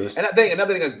 Okay. Bills. And I think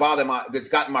another thing that's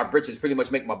gotten my britches, pretty much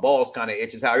make my balls kind of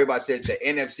itch, is how everybody says the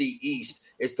NFC East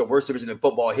is the worst division in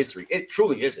football history. It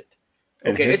truly isn't.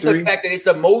 Okay. It's the fact that it's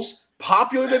the most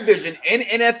popular division in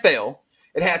NFL.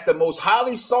 It has the most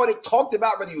highly sought, talked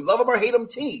about, whether you love them or hate them,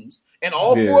 teams, and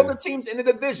all 4 of the teams in the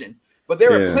division. But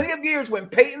there are plenty of years when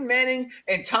Peyton Manning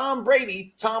and Tom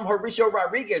Horatio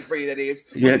Rodriguez Brady, that is,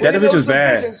 that division was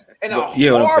bad. And a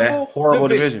horrible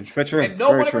division. And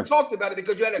no one ever talked about it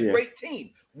because you had a great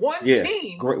team. One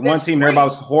team,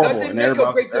 everybody's horrible. Doesn't make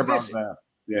a great division.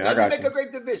 Doesn't make a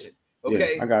great division.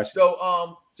 Okay, I got you.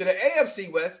 So, to the AFC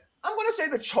West, I'm going to say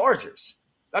the Chargers.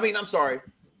 I'm sorry.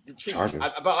 The Chiefs.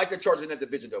 I like the Chargers in that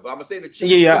division though, but I'm gonna say the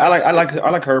Chiefs. Yeah, I like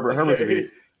Herbert.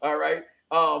 Herbert. All right.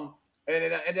 And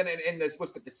then in the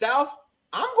South,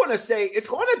 I'm gonna say it's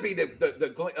gonna be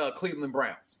the Cleveland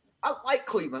Browns. I like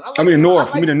Cleveland. I mean the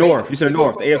North. You mean the North. You said the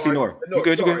North. The AFC North. You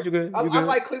good. I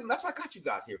like Cleveland. That's what I got you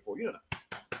guys here for. You know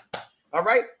that. All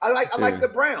right. I like the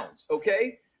Browns.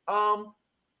 Okay. Who am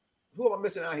I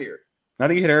missing out here? I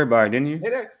think you hit everybody, didn't you?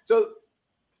 So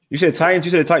you said Titans.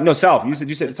 You said the Titans. No, South. You said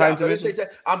the Titans.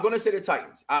 I'm going to say the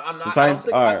Titans. I'm not. I don't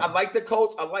think. I like the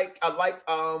Colts. I like.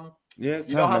 Yes.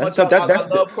 You know how much I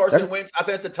love Carson Wentz. I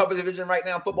think it's the toughest division right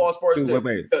now in football as far as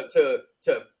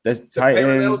that's the tight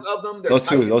parallels of them. Those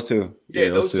two. Yeah,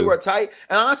 those two are tight.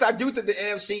 And honestly, I do think the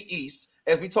NFC East,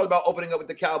 as we talked about opening up with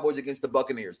the Cowboys against the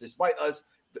Buccaneers, despite us,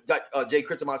 Jay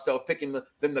Critz and myself, picking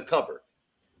them to cover,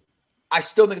 I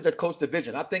still think it's a close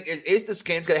division. I think it's the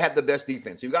Skins going to have the best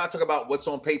defense. You got to talk about what's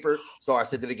on paper. Sorry, I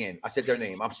said it again. I said their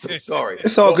name. I'm so sorry.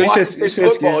 It's all good. You said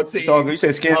Skins. It's all good. You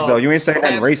said Skins, though. You ain't saying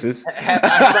that racist.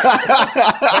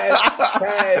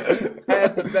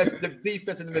 Has the best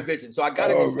defense in the division. So I got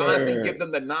to honestly give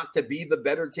them the knock to be the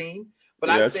better team. But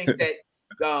I think that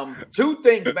two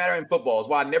things matter in football is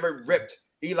why I never ripped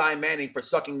Eli Manning for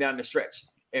sucking down the stretch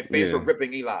and fans were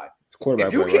ripping Eli.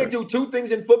 If you can't do two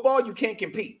things in football, you can't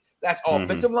compete. That's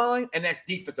offensive line and that's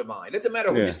defensive line. It doesn't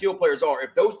matter who your skill players are.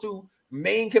 If those two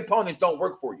main components don't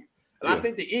work for you. And I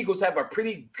think the Eagles have a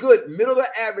pretty good middle of the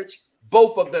average,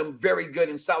 both of them very good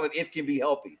and solid if can be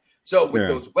healthy. So with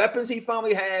those weapons he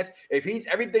finally has, if he's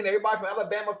everything everybody from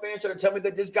Alabama fans trying to tell me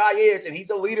that this guy is and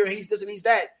he's a leader and he's this and he's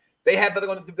that, they have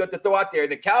nothing to throw out there.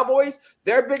 And the Cowboys,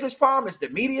 their biggest problem is the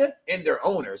media and their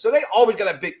owners. So they always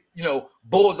got a big,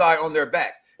 bullseye on their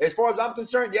back. As far as I'm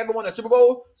concerned, you ever won a Super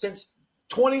Bowl since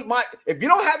 20? If you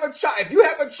don't have a child, if you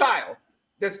have a child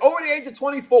that's over the age of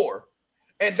 24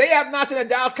 and they have not seen a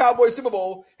Dallas Cowboys Super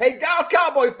Bowl, hey, Dallas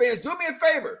Cowboy fans, do me a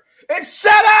favor and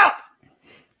shut up.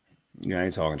 Yeah, I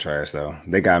ain't talking trash though.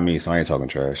 They got me, so I ain't talking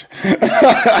trash. So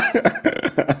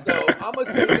I'm gonna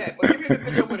say that. But give me the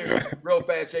division winners real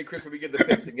fast, Jay Chris, when we get the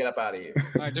picks and get up out of here.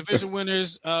 All right, division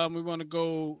winners. We want to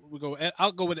go.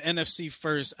 I'll go with the NFC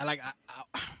first.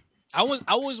 I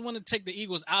always want to take the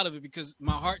Eagles out of it because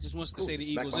my heart just wants to say the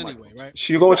Eagles anyway, right?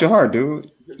 You go with your heart,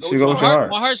 dude. You go with your heart.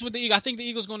 My heart's with the Eagles. I think the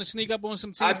Eagles going to sneak up on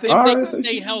some teams. If they can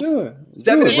stay healthy.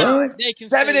 7-9,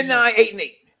 7-9,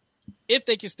 8-8. If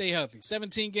they can stay healthy.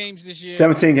 17 games this year.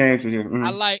 17 games this year. Mm-hmm.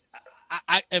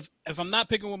 If I'm not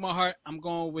picking with my heart, I'm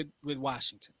going with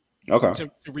Washington. Okay. To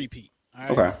repeat.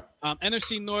 All right? Okay.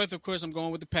 NFC North, of course, I'm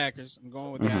going with the Packers. I'm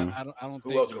going with the I don't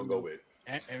think. Who else are you going to go with?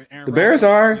 The Bears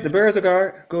are. The Bears are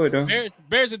good. Go ahead, though.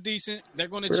 Bears are decent. They're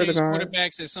going to change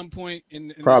quarterbacks at some point in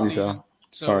the season.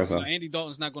 So Andy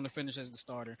Dalton's not going to finish as the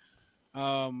starter.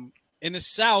 In the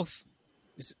South,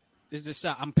 is the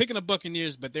South. I'm picking the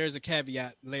Buccaneers, but there's a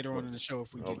caveat later on in the show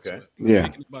if we get to it. Yeah.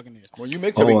 Picking the Buccaneers. Well, you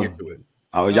make sure we get to it.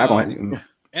 Oh, y'all going to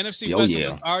NFC West,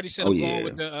 I already said I'm going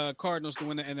with the Cardinals to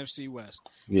win the NFC West.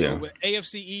 Yeah. So with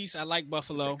AFC East, I like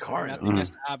Buffalo. I think that's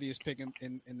the obvious pick in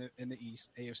the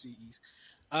East, AFC East.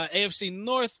 AFC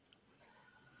North,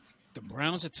 the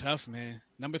Browns are tough, man.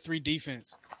 Number 3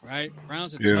 defense, right?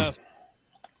 Browns are tough.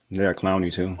 They're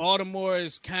clowny too. Baltimore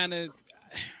is kind of.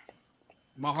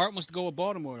 My heart wants to go with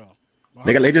Baltimore though.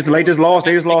 They just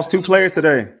lost 2 players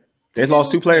today. They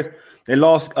lost 2 players. They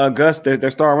lost Gus, their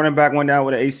star running back, went down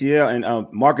with an ACL,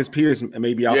 and Marcus Peters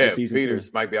may be out for the season.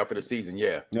 Peters might be out for the season.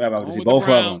 Yeah, both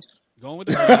of them. Going with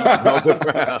the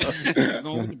Browns.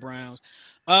 Going with the Browns.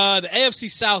 The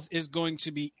AFC South is going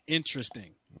to be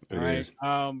interesting. All right,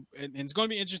 and it's going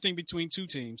to be interesting between 2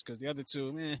 teams because the other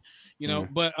 2,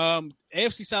 But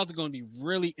AFC South is going to be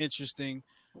really interesting.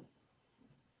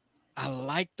 I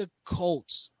like the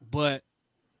Colts, but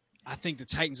I think the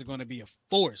Titans are going to be a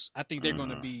force. I think they're going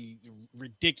to be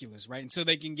ridiculous, right? Until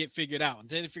they can get figured out.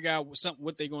 Until they figure out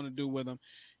what they're going to do with them.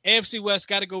 AFC West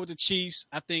got to go with the Chiefs.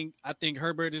 I think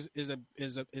Herbert is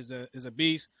a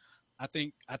beast. I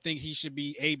think he should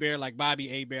be A-Bear like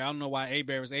Bobby A-Bear. I don't know why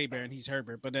A-Bear was A-Bear and he's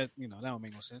Herbert, but that don't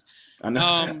make no sense. I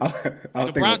know.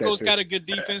 The Broncos got a good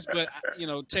defense, but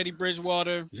Teddy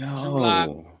Bridgewater, Drew Lock,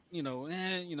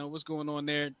 what's going on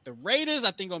there. The Raiders,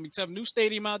 I think, gonna be tough. New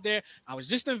stadium out there. I was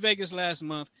just in Vegas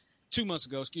 2 months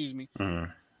ago, excuse me.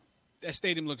 That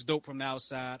stadium looks dope from the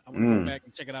outside. I want to go back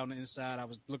and check it out on the inside. I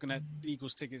was looking at the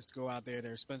Eagles tickets to go out there.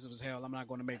 They're expensive as hell. I'm not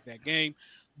going to make that game,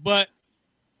 but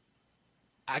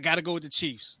I got to go with the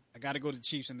Chiefs. I got to go to the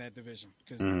Chiefs in that division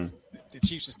because the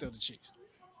Chiefs are still the Chiefs.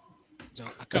 So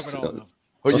I covered all of them.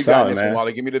 Who you got next,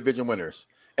 Wally? Give me the division winners.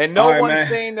 And no one's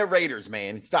saying the Raiders,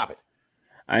 man. Stop it.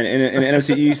 And in the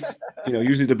NFC East,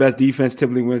 usually the best defense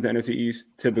typically wins the NFC East.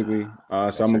 Typically, so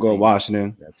I'm gonna go with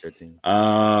Washington. That's your team.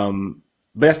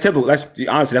 But that's typical. That's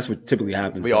what typically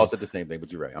happens. We all said the same thing,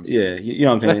 but you're right. You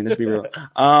know what I'm saying. Let's be real.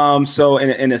 So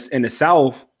in the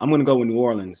South, I'm gonna go with New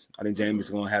Orleans. I think James is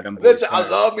gonna have them. Listen, I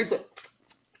love me some.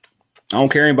 I don't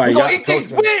care anybody. Y'all eat these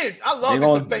wins. I love me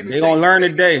some famous. They're gonna learn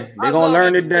today. They're gonna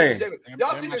learn today.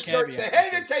 Y'all see the shirt? The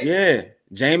head of the table. Yeah,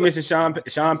 Jameis and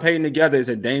Sean Payton together is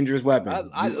a dangerous weapon.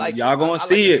 I like y'all gonna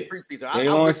see it. They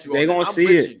gonna see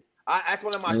it. That's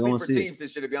one of my sleeper teams.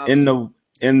 This should be honest.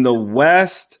 In the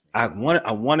West, I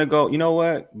want to go. You know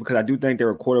what? Because I do think they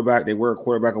were a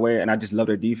quarterback away, and I just love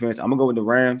their defense. I'm gonna go with the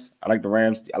Rams. I like the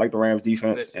Rams. I like the Rams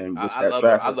defense. Listen,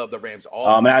 I love the Rams.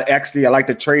 I like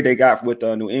the trade they got with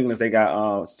New England. They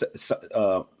got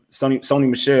Sony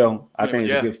Michel. I think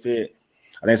it's a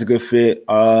good fit.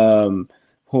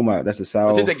 That's the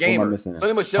South. He's a gamer.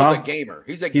 Sonny Michel's a gamer.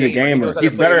 He's a gamer.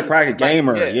 He's better at practice.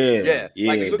 Gamer. Yeah.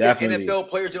 Like you look definitely. at NFL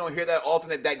players, you don't hear that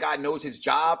often. That guy knows his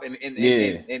job, and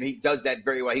he does that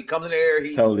very well. He comes in there.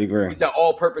 Totally agree. He's an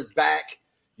all-purpose back.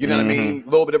 You know what I mean? A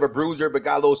little bit of a bruiser, but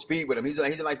got a little speed with him. He's a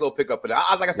nice little pickup for that.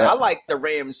 Like I said, I like the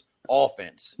Rams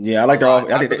offense. Yeah, I like their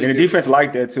offense. And the defense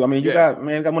like that too. I mean, you got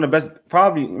one of the best,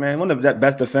 one of the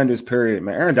best defenders. Period,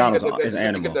 man. Aaron Donald is an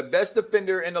animal. You get the best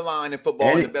defender in the line in football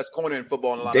and the best corner in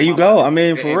football in the line. There you go. I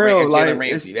mean, for real, like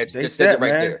Ramsey. That's just set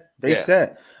right there. They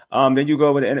set. Then you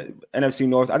go with the NFC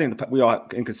North. I think we all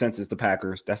in consensus the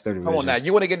Packers. That's their division. Come on now,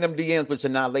 you want to get them DMs with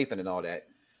Sanaa Lathan and all that.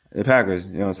 The Packers,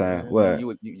 you know what I'm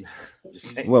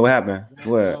saying? What happened?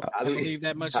 What? I believe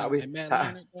that much. How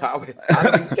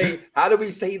do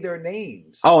we say their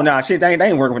names? Oh no, shit, they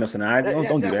ain't working with us tonight.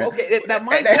 Don't do that. Okay, that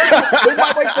might. We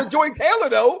might wait for Joy Taylor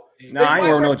though. No, I ain't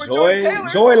working no Joy.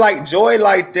 Joy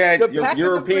like that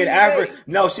European African.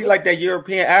 No, she like that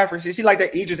European African. She like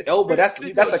that Idris Elba. That's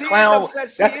a clown.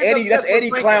 That's Eddie. That's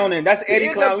Eddie clowning. That's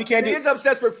Eddie clown. We can't do. He's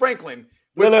obsessed with Franklin.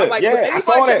 I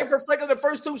saw that for Franklin the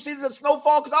first 2 seasons of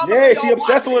Snowfall because she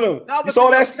obsessed with him. You saw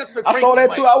that? I saw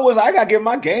that too. I gotta get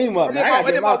my game up. And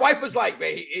then my wife was like,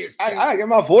 "Man, I gotta get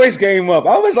my voice game up."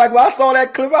 I was like, "Well, I saw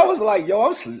that clip. I was like,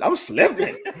 yo, I'm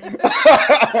slipping."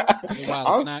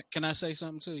 Can I say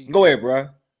something to you? Go ahead, bro.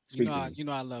 You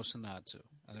know I love Sanaa too.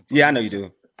 Yeah, I know you do.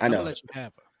 I know. I'm gonna let you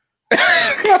have her.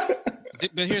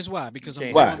 But here's why. Because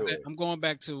I'm going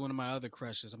back to one of my other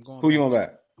crushes. Who you going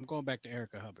back? I'm going back to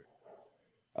Erica Hubbard.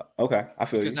 Okay, I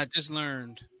feel because I just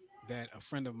learned that a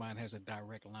friend of mine has a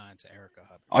direct line to Erica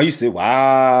Hubbard. Oh, you said,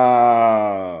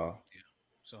 wow. Yeah.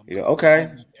 So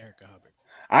okay. Erica Hubbard.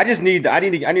 I just need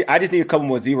a couple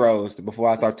more zeros before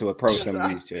I start to approach some of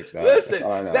these chicks. Listen,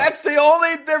 that's the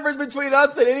only difference between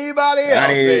us and anybody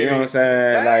else. You know what I'm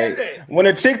saying? Like when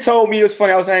a chick told me, it was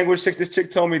funny. I was hanging with chicks. This chick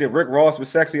told me that Rick Ross was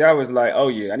sexy. I was like, oh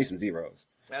yeah, I need some zeros.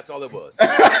 That's all it was. I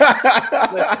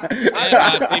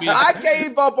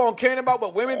gave up on caring about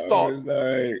what women thought.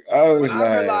 I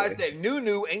realized that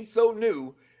New ain't so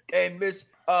new, and Miss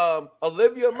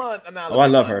Olivia Munn. I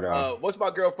love her though. What's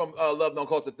my girl from Love Don't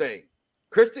Cost a Thing?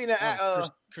 Christina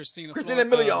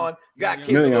Milian got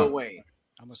kids with Lil Wayne.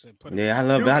 I'm gonna say I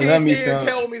love me some.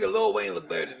 Tell me the Lil Wayne look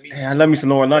better than me. I love me some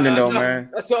Lauren London though, man.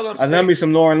 That's all I'm saying. I love me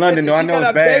some Lauren London though. I know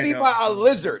it's bad. Baby by a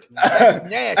lizard. That's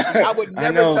nasty. I would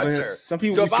never touch her. Some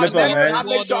people slip up, man. I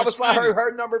make sure I would slide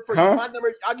her number for my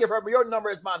number. I'll give her your number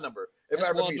as my number.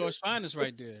 That's Waldorf's finest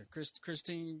right there,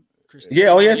 Christine.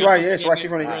 Yeah, that's right. Yeah, that's right. She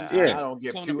from I don't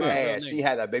give two ass. She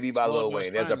had a baby by Lil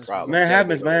Wayne. There's a problem. Man,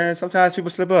 happens, man. Sometimes people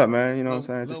slip up, man. You know what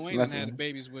I'm saying? Lil Wayne had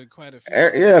babies with quite a few.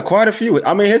 Yeah, quite a few.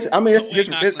 I mean, his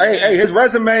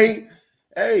resume.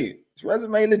 Hey, his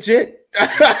resume legit.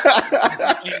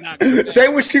 Say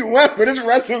what you want, but his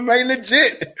resume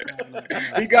legit.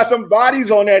 He got some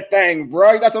bodies on that thing,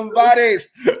 bro. He got some bodies.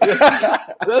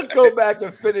 Let's go back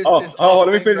and finish this. Let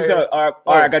me finish this. All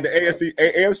right. I got the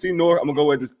AFC North. I'm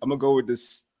gonna go with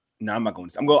this. No, I'm not going.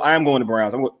 I am going to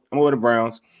Browns. I'm going with the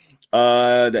Browns.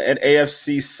 The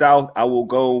AFC South. I will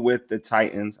go with the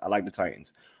Titans. I like the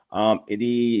Titans.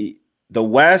 The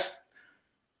West.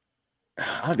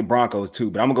 I like the Broncos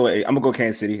too, but I'm gonna go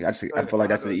Kansas City. I feel like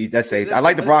that's safe. I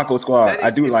like the Broncos squad.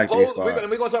 I do like their squad.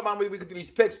 We're gonna talk about when we get to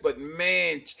these picks, but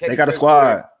man, they got a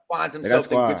squad. Finds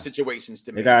himself in good situations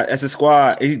to me. That's a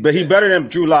squad. But he better than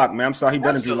Drew Lock, man. I'm sorry, he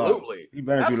better than Drew Lock. He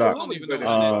better than Drew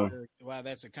Lock. Why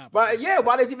that's a competition?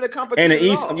 Why there's even a competition? In the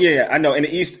East, I know. In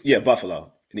the East,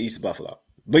 Buffalo. In the East, Buffalo.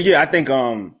 But yeah, I think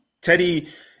Teddy.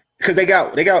 Because they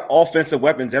got offensive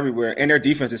weapons everywhere, and their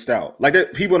defense is stout.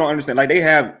 Like people don't understand. Like they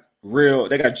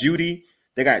got Judy.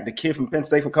 They got the kid from Penn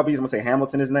State for a couple years. I'm gonna say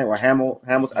Hamilton, his name, or Hamilton.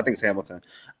 I think it's Hamilton.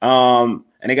 And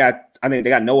they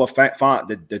got Noah Font,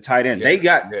 the tight end. They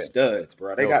got studs,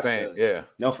 bro. They got studs. Yeah.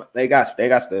 They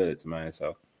got studs, man.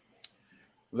 So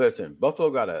listen, Buffalo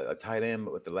got a tight end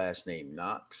with the last name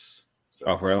Knoxxx. So.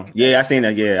 Oh, bro. Yeah, I seen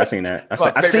that. Yeah, I seen that. That's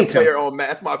my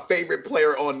favorite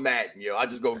player on Madden. I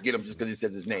just go get him just because he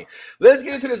says his name. Let's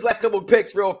get into this last couple of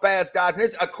picks real fast, guys. And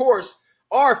this, of course,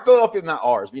 our Philadelphia, not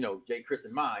ours, Jay, Chris,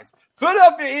 and mine's.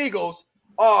 Philadelphia Eagles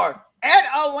are at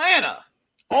Atlanta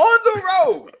on the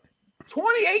road,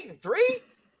 28-3.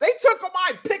 They took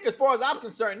my pick as far as I'm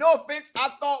concerned. No offense. I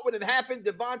thought when it happened,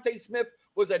 Devontae Smith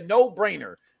was a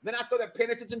no-brainer. Then I started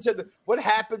paying attention to what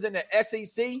happens in the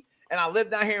SEC, and I lived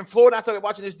down here in Florida. I started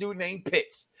watching this dude named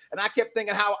Pitts, and I kept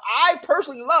thinking how I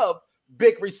personally love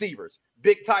big receivers,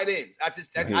 big tight ends. I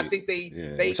think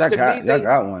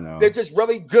got one though. They're just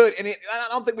really good, and I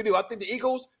don't think we do. I think the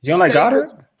Eagles. You don't like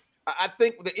Goddard? I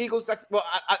think the Eagles.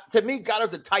 To me,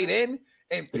 Goddard's a tight end,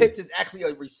 and Pitts is actually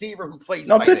a receiver who plays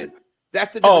tight end. That's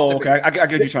the difference. Oh, okay. I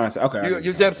get what you're trying to say. Okay.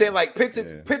 You see what I'm saying? Like Pitts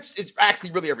is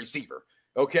actually really a receiver.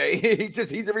 Okay.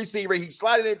 He's a receiver. He's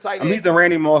sliding in tight end. He's the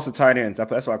Randy Moss of tight ends.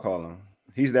 That's what I call him.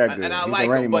 He's that good. And I like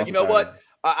him. But you know what?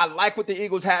 I like what the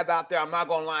Eagles have out there. I'm not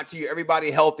going to lie to you. Everybody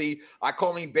healthy. I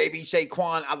call him Baby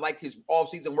Shaquan. I like his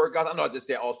off-season workouts. I know I just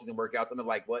said off-season workouts. I'm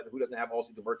like, what? Who doesn't have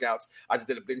off-season workouts? I just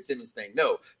did a Ben Simmons thing.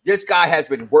 No, this guy has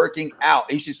been working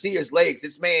out. You should see his legs.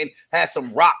 This man has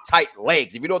some rock-tight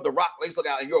legs. If you know what the rock legs look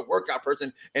out and you're a workout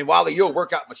person, and Wally, you're a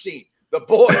workout machine. The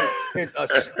boy is a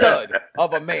stud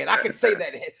of a man. I can say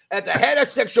that as a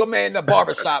heterosexual man in the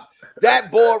barbershop.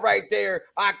 That boy right there,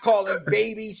 I call him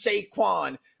Baby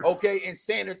Shaquan. Okay, and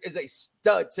Sanders is a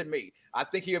stud to me. I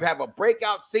think he'll have a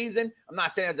breakout season. I'm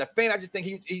not saying as a fan. I just think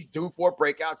he's due for a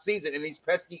breakout season and these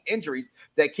pesky injuries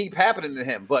that keep happening to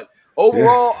him. But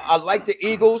overall, I like the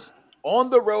Eagles on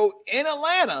the road in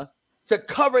Atlanta to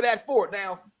cover that fort.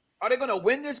 Now, are they going to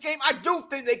win this game? I do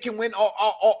think they can win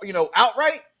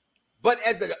outright. But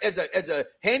as a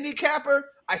handicapper,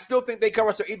 I still think they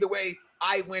cover. So either way,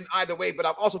 I win either way. But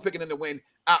I'm also picking them to win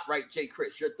outright. Jay,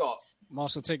 Chris, your thoughts? I'm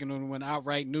also taking them to win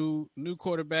outright. New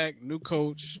quarterback, new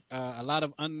coach, a lot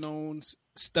of unknowns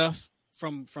stuff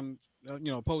from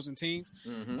opposing teams.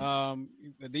 Mm-hmm.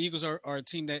 The Eagles are a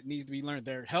team that needs to be learned.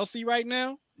 They're healthy right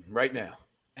now.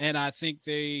 And I think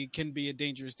they can be a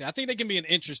dangerous team. I think they can be an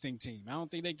interesting team. I don't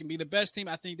think they can be the best team.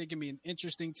 I think they can be an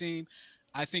interesting team.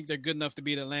 I think they're good enough to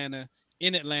beat Atlanta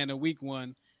in Atlanta week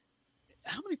 1.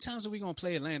 How many times are we going to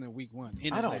play Atlanta week 1?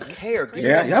 I don't care.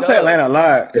 Yeah, y'all play Atlanta a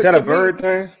lot. Is that a bird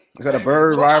thing? Is that a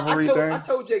bird rivalry thing? I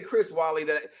told Jay Chris, Wally,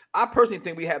 that I personally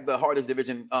think we have the hardest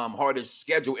division, hardest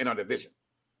schedule in our division.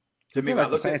 To me,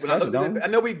 I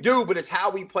know we do, but it's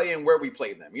how we play and where we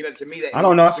play them. To me, that I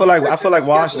don't know. I feel like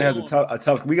Washington has a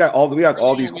tough. We got all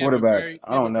these quarterbacks.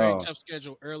 I don't know. Very tough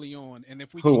schedule early on, and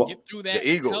if we can get through that, the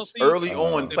Eagles early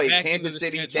on play Kansas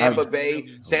City, Tampa Bay,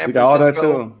 San Francisco. We got all that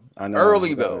too. I know.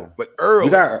 Early though, but early.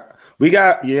 We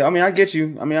got. Yeah, I mean, I get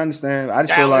you. I mean, I understand. I just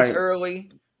Dallas feel like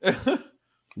early.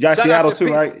 You got Seattle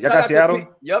too, right? Y'all got Seattle?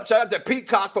 Yep. Shout out to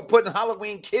Peacock for putting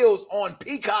Halloween Kills on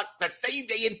Peacock the same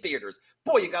day in theaters.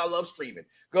 Boy, you gotta love streaming.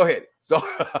 Go ahead. So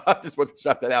I just want to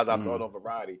shout that out. I saw it on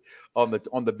Variety on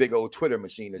the big old Twitter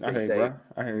machine, as they say.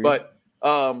 I hear you. But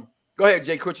go ahead,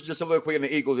 Jay Chris. Just a little quick on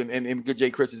the Eagles and good Jay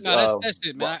Chris's. No, that's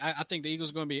it, man. I think the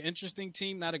Eagles are going to be an interesting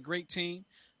team, not a great team.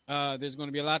 There's going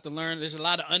to be a lot to learn. There's a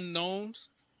lot of unknowns.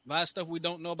 A lot of stuff we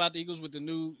don't know about the Eagles with the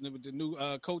new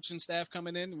coaching staff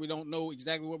coming in. We don't know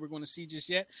exactly what we're going to see just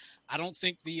yet. I don't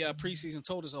think the preseason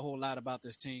told us a whole lot about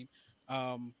this team.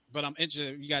 But I'm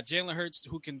interested. You got Jalen Hurts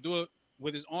who can do it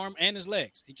with his arm and his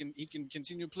legs. He can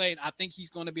continue to play. And I think he's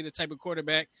going to be the type of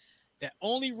quarterback that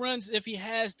only runs if he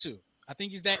has to. I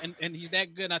think he's that, and he's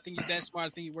that good. I think he's that smart. I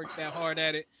think he works that hard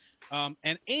at it.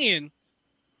 And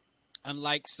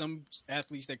unlike some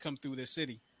athletes that come through this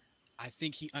city, I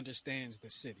think he understands the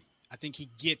city. I think he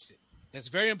gets it. That's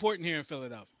very important here in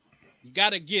Philadelphia. You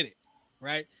got to get it,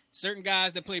 right? Certain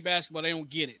guys that play basketball, they don't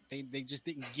get it. They just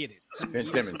didn't get it. Ben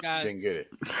Simmons didn't get it.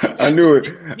 I knew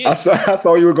it. I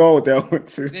saw you were going with that one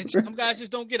too. Some guys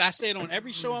just don't get it. I say it on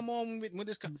every show I'm on with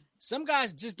this. Some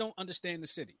guys just don't understand the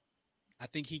city. I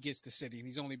think he gets the city, and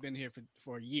he's only been here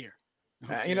for a year.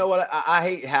 Okay. You know what? I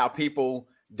hate how people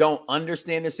don't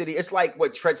understand the city. It's like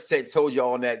what Tretch told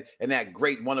y'all in that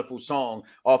great, wonderful song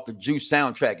off the Juice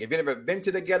soundtrack. If you've never been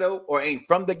to the ghetto or ain't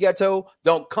from the ghetto,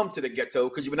 don't come to the ghetto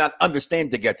because you will not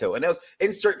understand the ghetto. And those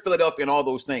insert Philadelphia and all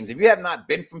those things. If you have not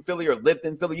been from Philly or lived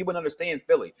in Philly, you wouldn't understand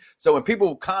Philly. So when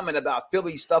people comment about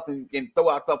Philly stuff and throw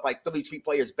out stuff like Philly treat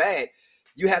players bad,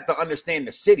 you have to understand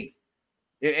the city.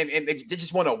 And they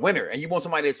just want a winner. And you want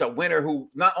somebody that's a winner who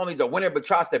not only is a winner, but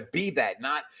tries to be that.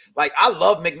 Not like I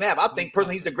love McNabb. I think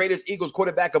personally he's the greatest Eagles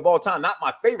quarterback of all time. Not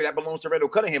my favorite. That belongs to Randall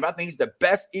Cunningham. I think he's the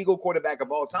best Eagle quarterback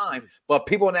of all time. But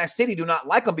people in that city do not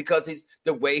like him because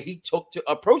the way he took to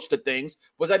approach the things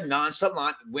was a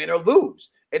nonchalant win or lose.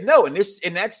 And no,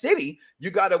 in that city, you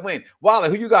got to win. Wally,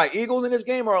 who you got? Eagles in this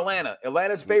game or Atlanta?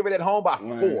 Atlanta's favorite at home by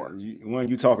 4. When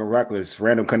you talking reckless,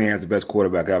 Randall Cunningham's the best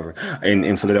quarterback ever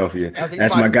in Philadelphia.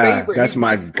 That's my guy. That's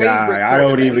my guy. I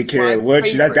don't even care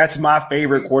what you. That's my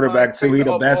favorite quarterback too. He's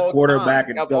the best quarterback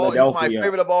in Philadelphia. He's my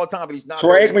favorite of all time, but he's not.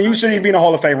 Troy Aikman, you shouldn't even be in the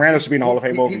Hall of Fame. Randall should be in the Hall of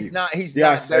Fame over you. He's not. He's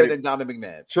not better than Donovan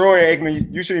McNabb. Troy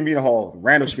Aikman, you shouldn't be in the Hall.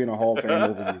 Randall should be in the Hall of Fame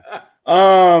over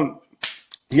you.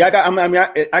 Yeah,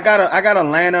 I got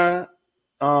Atlanta.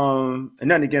 And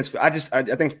nothing against. I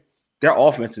think their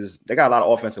offenses. They got a lot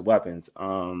of offensive weapons.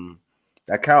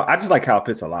 I just like Kyle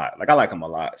Pitts a lot. Like I like him a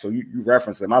lot. So you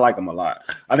referenced him. I like him a lot.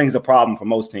 I think he's a problem for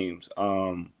most teams.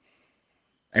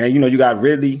 And you got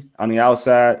Ridley on the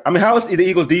outside. I mean, how is the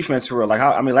Eagles defense for real? Like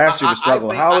last year was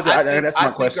struggle. How is it? That's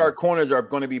my question. I think our corners are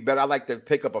going to be better. I like the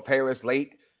pickup of Harris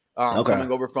late, coming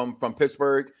over from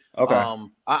Pittsburgh. Okay.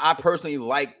 I personally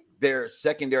like their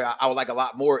secondary. I would like a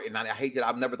lot more. And I hate that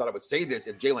I've never thought I would say this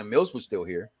if Jalen Mills was still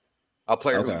here. A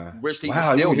player who wished he was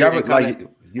still here.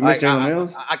 You missed Jalen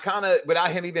Mills? I kind of,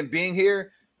 without him even being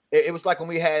here, it was like when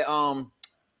we had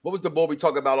what was the ball we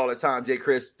talk about all the time, Jay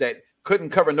Chris, that couldn't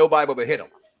cover nobody but hit him.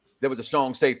 There was a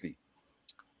strong safety.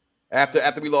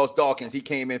 After we lost Dawkins, he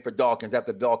came in for Dawkins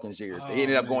after Dawkins years. He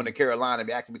ended up going to Carolina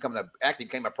and actually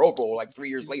became a Pro Bowl like 3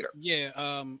 years later. Yeah,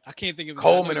 I can't think of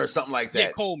Coleman or something like that.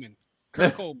 Yeah, Coleman.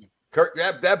 Kirk Coleman.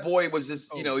 That boy was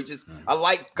just, I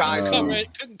like guys who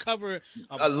couldn't cover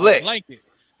a lick, blanket,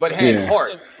 but had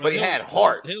heart. But he had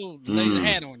heart. He'll lay the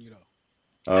hat on you though.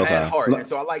 Okay. Had heart, and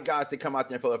so I like guys that come out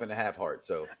there and fill up and have heart.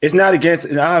 So it's not against.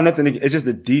 I have nothing. It's just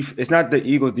it's not the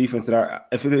Eagles defense that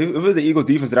if it was the Eagles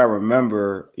defense that I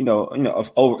remember,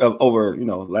 over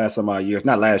last some odd years,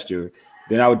 not last year,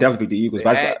 then I would definitely pick the Eagles.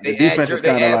 The defense is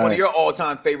kind of like one of your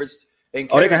all-time favorites. They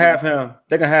can have him.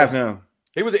 They can have him.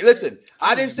 He was listen.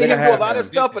 I didn't see him do a lot of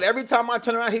stuff, but every time I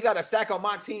turn around, he got a sack on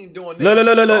my team doing this. Look.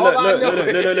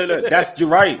 You're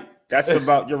right.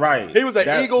 You're right. He was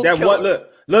an Eagle killer. One, look.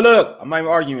 I'm not even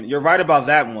arguing. You're right about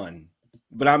that one,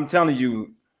 but I'm telling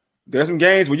you, there's some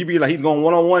games where you be like, he's going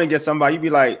 1-on-1 against somebody. You be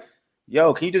like,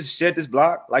 yo, can you just shed this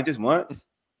block like just once?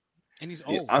 And he's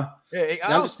old. I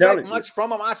don't expect much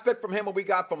from him. I expect from him what we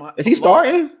got from him. Is he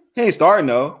starting? He ain't starting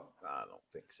though.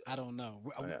 So. I don't know.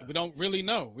 We don't really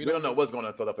know. We don't know what's going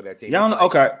to fill up for that team. Yeah,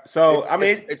 okay. So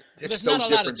it's so not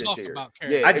a lot of talk about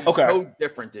Carolina. Yeah, it's so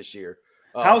different this year.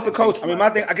 How's the coach? I mean, my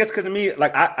thing, I guess, because to me,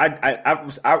 like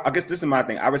I guess this is my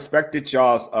thing. I respected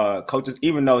y'all's coaches,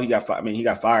 even though he got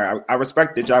fired. I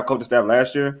respected y'all coaching staff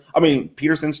last year. I mean,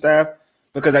 Peterson's staff,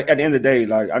 because at the end of the day,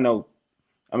 like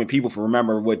people for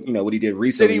remember what he did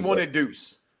recently. City wanted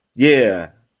Deuce.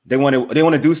 Yeah, they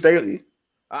wanted Deuce Staley.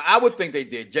 I would think they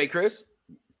did. Jay Chris.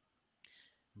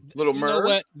 Little you know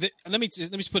what? Let me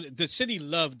just put it. The city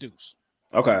loved Deuce.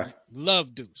 Okay. Right?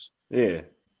 Love Deuce. Yeah.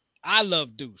 I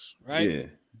love Deuce, right? Yeah.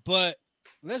 But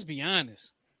let's be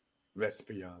honest.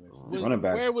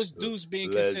 Where was Deuce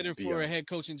being considered for a head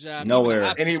coaching job?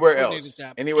 Nowhere. Anywhere else.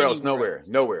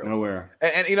 Nowhere.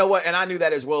 And you know what? And I knew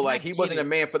that as well. Like he wasn't a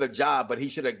man for the job, but he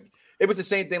should have. It was the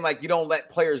same thing. Like you don't let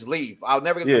players leave.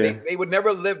 They would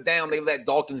never live down. They let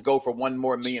Dawkins go for $1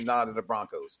 more million to the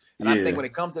Broncos. And I think when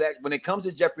it comes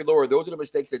to Jeffrey Lurie, those are the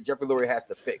mistakes that Jeffrey Lurie has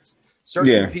to fix.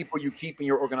 Certain people you keep in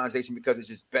your organization because it's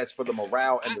just best for the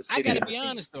morale and the city. I gotta be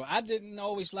honest though, I didn't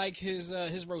always like his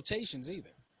rotations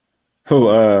either. Who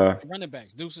running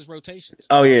backs, Deuce's rotations.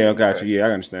 Oh yeah, I got you. Yeah,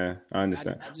 I understand.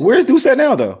 Where's Deuce at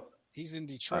now though? He's in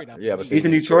Detroit. He's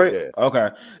in Detroit. Yeah. Okay.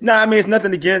 No, I mean it's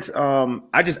nothing against.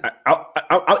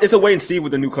 It's a wait and see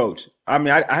with the new coach. I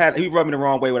mean, he rubbed me the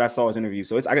wrong way when I saw his interview,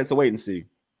 so I guess a wait and see.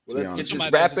 Well, let's get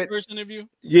this rapid first interview.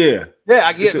 Yeah.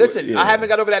 Listen, I haven't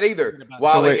got over that either.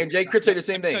 Wally and Jay Critch say the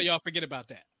same thing. Tell y'all forget about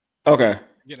that. Okay.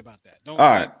 Forget about that. All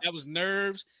right. That was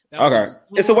nerves.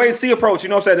 It's a wait and see approach. You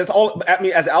know what I'm saying? It's all at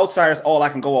me as an outsider. That's all I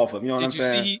can go off of. You know what I'm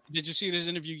saying? Did you see this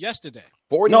interview yesterday?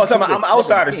 No, I'm an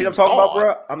outsider. See what I'm talking about,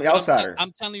 bro? I'm the outsider.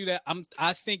 I'm telling you that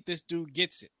I think this dude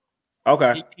gets it.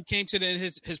 Okay. He came to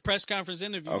his press conference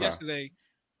interview yesterday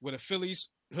with a Phillies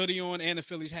hoodie on and a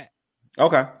Phillies hat.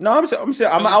 Okay. No, I'm an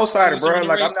outsider, bro.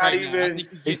 Like I'm not even.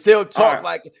 He still talk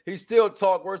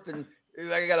worse than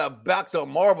like he got a box of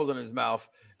marbles in his mouth.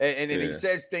 And then he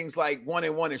says things like 1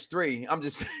 and 1 is 3. I'm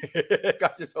just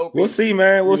hoping. We'll see,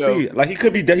 man. We'll see. Like he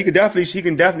can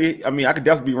definitely. I mean, I could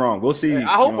definitely be wrong. We'll see.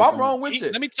 I hope I'm wrong with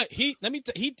it. Let me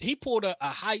tell he pulled a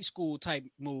high school type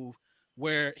move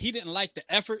where he didn't like the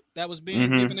effort that was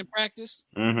being given in practice.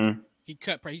 Mm-hmm. He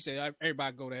said,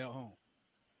 everybody go the hell home.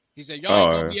 He said, y'all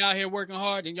ain't gonna be out here working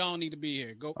hard, and y'all don't need to be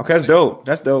here. Go. Okay, that's dope.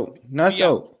 That's dope.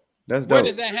 That's Where dope.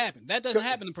 does that happen? That doesn't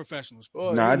happen in professional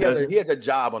sports. Well, he has a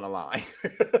job on the line.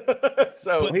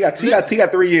 So he got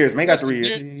 3 years. Man, he got 3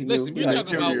 years. Listen, you're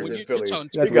talking about when you're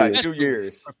talking he got 2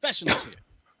 years. Professionals here.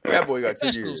 That boy got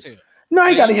 2 years. Here. No,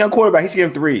 he got a young quarterback. He should give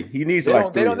him 3. He needs to like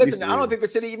 3. They don't listen. I don't think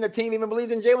the team even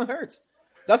believes in Jalen Hurts.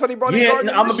 That's what he brought in. Yeah,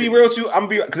 I'm gonna be real too.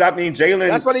 Because I mean Jalen.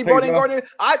 That's what he brought in Gardner.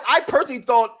 I personally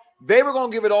thought they were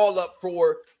gonna give it all up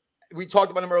for. We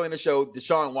talked about him earlier in the show,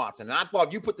 Deshaun Watson, and I thought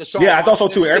if you put Deshaun. Yeah, I thought so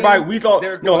too. Everybody, we thought.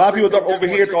 A lot of people over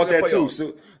here thought that too.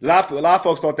 So a lot of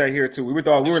folks thought that here too. We were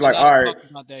like, all right,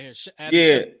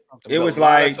 yeah. It was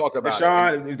like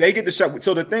Deshaun. If they get the shot.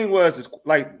 So the thing was,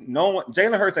 like, no one.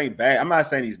 Jalen Hurts ain't bad. I'm not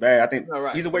saying he's bad. I think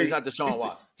he's He's not Deshaun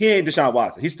Watson. He ain't Deshaun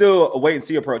Watson. He's still a wait and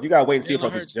see approach. You gotta wait and see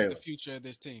approach. Hurts is the future of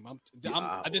this team.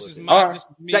 This is me talking.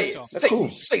 That's cool.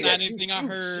 It's not anything I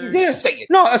heard. Yeah,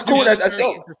 no, that's cool. That's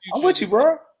cool. I'm with you,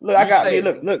 bro. Look, I got me.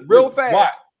 Look, real fast. Why?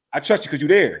 I trust you because you're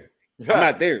there. I'm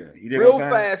not there. You real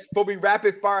fast before we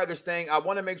rapid fire this thing. I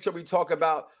want to make sure we talk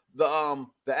about the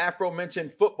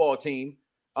aforementioned football team.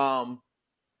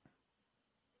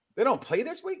 They don't play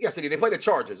this week? Yes, they do. They play the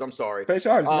Chargers. I'm sorry. Play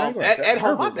Chargers. At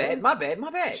home. My bad.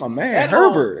 Oh, man.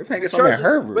 Herbert.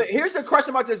 Herbert. But here's the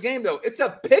question about this game, though. It's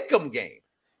a pick'em game.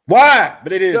 Why?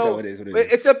 But it is, though. It is what it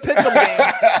is. It's a pick'em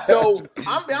game. So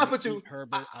I'm be honest with you.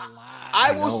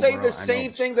 I will say the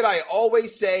same thing that I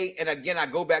always say. And again, I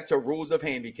go back to rules of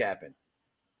handicapping.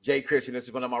 Jay Christian, this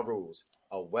is one of my rules.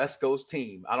 A West Coast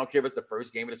team, I don't care if it's the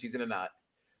first game of the season or not,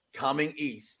 coming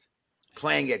east,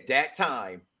 playing at that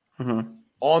time. Mm-hmm.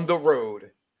 On the road,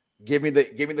 give me the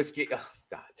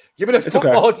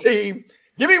football team.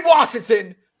 Give me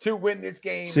Washington to win this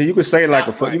game. So you could say like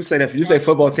you can say that if you say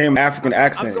football team African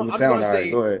accent, it would sound all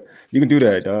right. Go ahead. You can do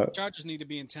that, dog. Chargers need to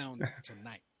be in town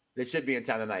tonight. They should be in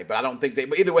town tonight, but I don't think they.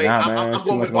 But either way, I'm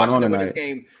going with Washington win this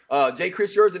game. Jay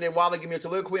Chris, yours, and then Wilder, give me a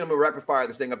soliloquy. I'm gonna rapid fire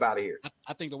this thing up out of here.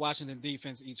 I think the Washington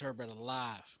defense eats Herbert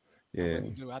alive. Yeah, I really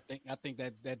do. I think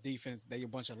that defense, they a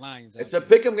bunch of lions. It's a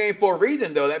pick'em game for a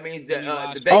reason, though. That means that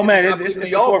the Vegas is not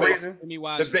believing the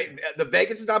offense. The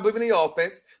Vegas is not believing the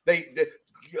offense.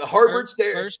 Herbert's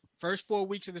there. First 4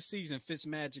 weeks of the season,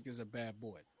 Fitzmagic is a bad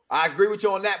boy. I agree with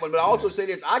you on that one, but I also say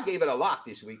this: I gave it a lock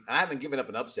this week. I haven't given up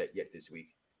an upset yet this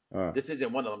week. This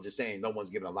isn't one of them. Just saying, no one's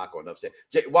giving a lock or an upset.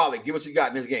 Wally, give what you got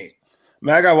in this game.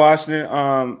 Man, I got Washington.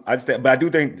 But I do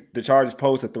think the Chargers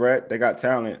pose a threat. They got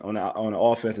talent on the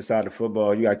offensive side of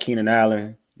football. You got Keenan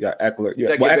Allen. You got Eckler.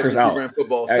 Eckler's out.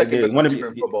 Second best receiver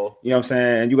in football. You know what I'm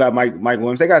saying? And you got Mike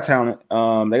Williams. They got talent.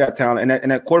 And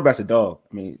that quarterback's a dog.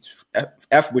 I mean,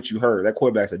 F what you heard. That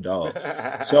quarterback's a dog.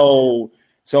 But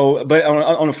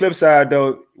on the flip side,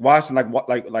 though, Washington,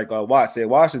 like Watt said,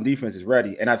 Washington defense is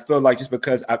ready. And I feel like just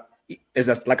because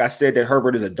like I said, that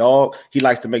Herbert is a dog. He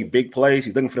likes to make big plays.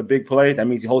 He's looking for the big play. That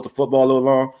means he holds the football a little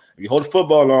long. If you hold the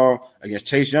football long against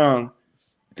Chase Young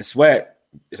and Sweat,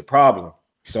 it's a problem.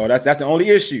 So that's the only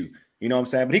issue. You know what I'm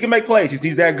saying? But he can make plays.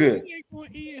 He's that good.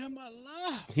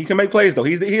 He can make plays though.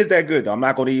 He is that good though. I'm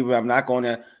not going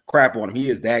to crap on him. He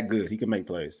is that good. He can make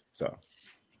plays. So,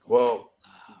 well,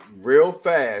 real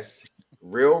fast,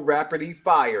 real rapidly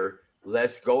fire.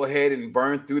 Let's go ahead and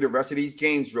burn through the rest of these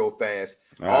games real fast.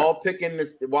 All picking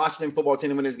the Washington football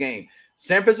team to win this game.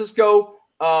 San Francisco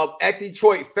at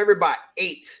Detroit, favored by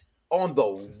 8 on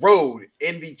the road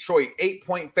in Detroit.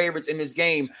 8-point favorites in this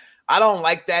game. I don't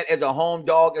like that as a home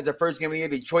dog, as a first game of the year.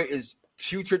 Detroit is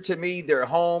putrid to me. They're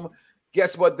home.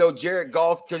 Guess what, though? Jared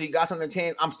Goff, because he got something to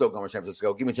 10. I'm still going with San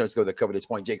Francisco. Give me San Francisco to cover this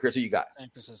point. Jay Chris, who you got? San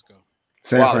Francisco.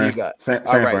 You got?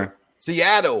 All right.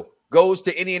 Seattle goes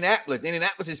to Indianapolis.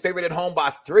 Indianapolis is favored at home by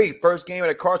 3. First game of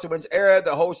the Carson Wentz era.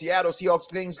 The whole Seattle Seahawks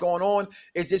thing's going on.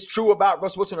 Is this true about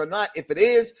Russell Wilson or not? If it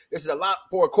is, this is a lot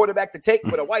for a quarterback to take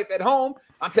with a wife at home.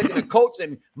 I'm taking the Colts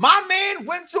and my man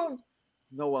Wenzel.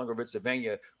 No longer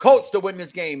Pennsylvania. Colts to win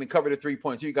this game and cover the 3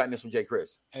 points. Who you got in this one, Jay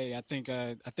Chris? Hey, I think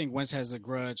Wentz has a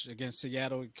grudge against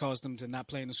Seattle. It caused them to not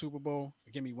play in the Super Bowl.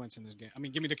 Give me Wentz in this game.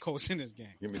 Give me the Colts in this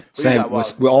game. Same.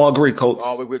 We all agree, Colts.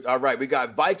 All right. We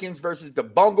got Vikings versus the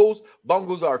Bungles.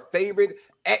 Bungles are favored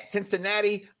at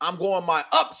Cincinnati. I'm going my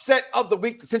upset of the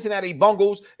week, the Cincinnati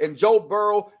Bungles, and Joe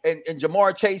Burrow and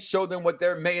Jamar Chase show them what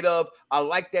they're made of. I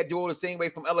like that duo the same way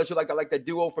from LSU. I like that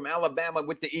duo from Alabama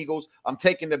with the Eagles. I'm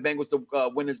taking the Bengals to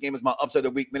win this game as my upset of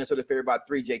the week. Minnesota favored by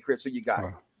 3. Jay Chris, who you got?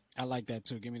 I like that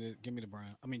too. Give me the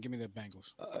Browns. Give me the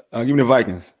Bengals. Give me the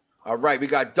Vikings. All right, we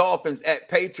got Dolphins at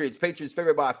Patriots. Patriots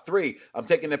favored by 3. I'm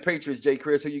taking the Patriots. Jay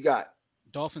Chris, who you got?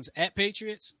 Dolphins at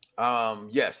Patriots.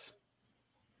 Yes.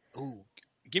 Ooh,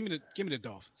 give me the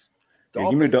Dolphins. Yeah,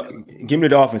 give me the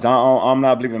Dolphins. I'm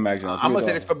not believing in Mac Jones. I'm gonna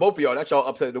say this for both of y'all. That's y'all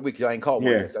upset of the week. Y'all ain't called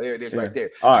one yet. So there it is, right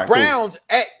there. All right, Browns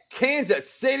at Kansas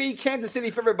City. Kansas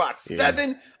City favored by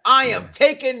 7. I am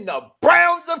taking the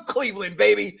Browns of Cleveland,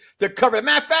 baby, to cover it.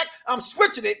 Matter of fact, I'm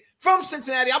switching it from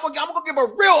Cincinnati. I'm gonna give a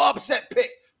real upset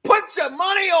pick. Put your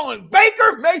money on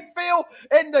Baker Mayfield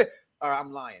and the. All right,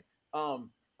 I'm lying.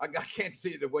 I got Kansas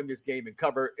City to win this game and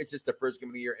cover. It's just the first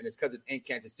game of the year, and it's because it's in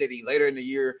Kansas City. Later in the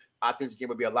year, I think this game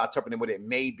will be a lot tougher than what it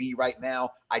may be right now.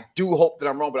 I do hope that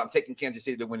I'm wrong, but I'm taking Kansas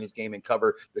City to win this game and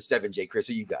cover the 7. J. Chris,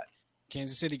 who you got?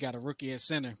 Kansas City got a rookie at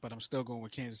center, but I'm still going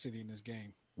with Kansas City in this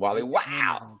game. Wally,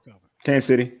 wow. Kansas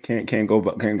City can't go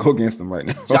against them right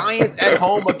now. Giants at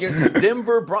home against the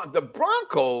the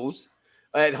Broncos.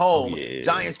 At home,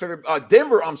 Giants favored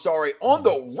Denver. I'm sorry, on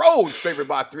the road favored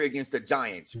by 3 against the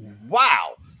Giants.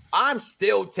 Wow, I'm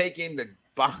still taking the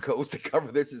Broncos to cover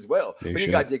this as well. Who you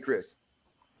got, J. Chris?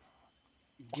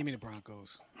 Give me the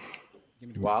Broncos. Give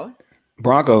me the Wally.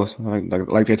 Broncos,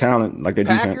 like their talent, like their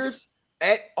Packers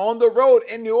defense. On the road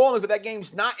in New Orleans, but that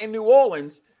game's not in New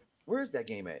Orleans. Where's that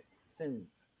game at?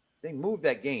 They moved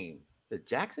that game to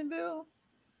Jacksonville.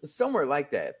 It's somewhere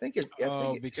like that. I think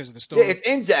because of the storm. Yeah, it's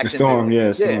in Jacksonville.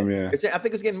 The storm, I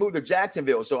think it's getting moved to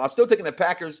Jacksonville. So I'm still taking the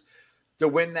Packers to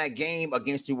win that game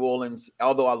against New Orleans.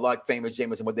 Although I like famous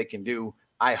Jameis and what they can do,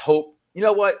 I hope. You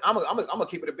know what? I'm gonna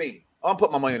keep it a beat. I'm gonna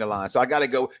put my money on the line. So I gotta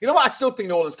go. You know what? I still think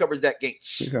New Orleans covers that game.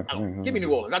 Give me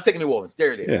New Orleans. I'm taking New Orleans.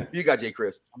 There it is. Yeah. You got J.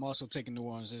 Chris. I'm also taking New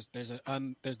Orleans. There's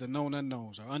the known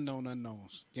unknowns or unknown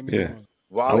unknowns. Give me New Orleans.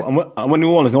 Wow. I'm with New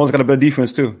Orleans. New Orleans got a better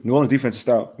defense too. New Orleans defense is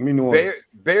stout. Give me New Orleans.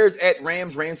 Bears at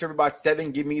Rams. Rams favored by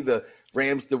 7. Give me the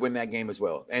Rams to win that game as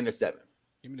well, and the 7.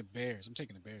 Give me the Bears. I'm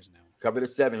taking the Bears now. Cover the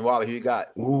 7. Wally, who you got?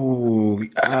 Ooh,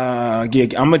 I'm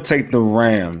gonna take the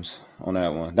Rams on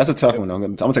that one. That's a tough one.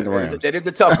 I'm gonna take the Rams. That is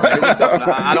a tough one.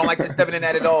 I don't like the 7 in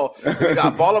that at all. We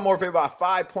got Baltimore favored by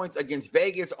 5 points against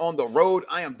Vegas on the road.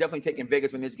 I am definitely taking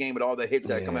Vegas in this game with all the hits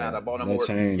that are coming out of Baltimore.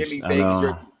 Give me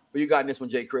Vegas. Who you got in this one,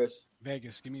 J. Chris?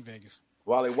 Vegas. Give me Vegas.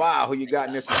 Wally, wow. Who you got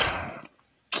in this one? I'm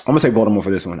gonna take Baltimore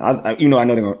for this one. I know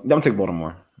they're gonna. I'm gonna take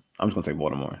Baltimore. I'm just gonna take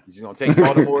Baltimore. He's gonna take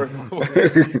Baltimore.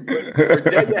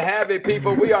 There you have it,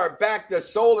 people. We are back to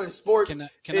Soul and Sports.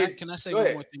 Can I say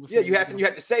one more thing? Yeah, you had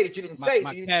to say that you didn't say.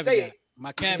 So you didn't say it.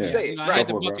 My caveat. I had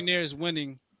the Buccaneers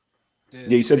winning.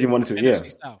 You said you wanted to. Yeah.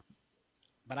 South,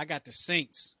 but I got the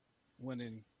Saints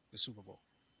winning the Super Bowl.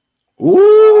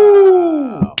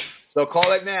 Ooh. Wow. So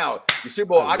call it now. The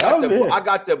Super Bowl. I got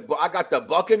the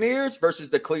Buccaneers versus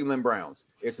the Cleveland Browns.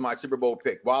 It's my Super Bowl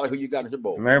pick. Wally, who you got in the Super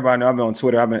Bowl? Everybody know I've been on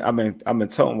Twitter. I've been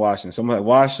toting Washington. So I'm like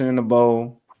Washington in the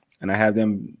bowl, and I have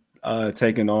them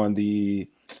taking on Tennessee.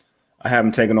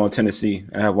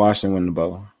 I have Washington win the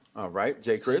bowl. All right,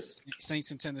 J. Chris.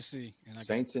 Saints in Tennessee.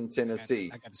 Saints in Tennessee.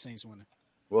 I got the Saints winning.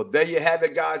 Well, there you have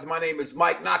it, guys. My name is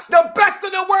Mike Knoxxx, the best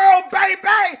in the world, baby,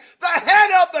 the head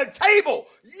of the table.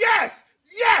 Yes.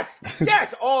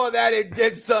 All of that it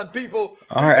did, son, people.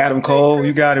 All right, Adam Cole,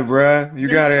 you got it, bruh. You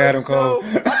got it, Adam Cole.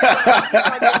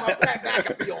 I got my Pat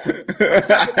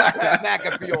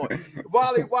McAfee on.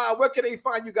 Wally, wow, where can they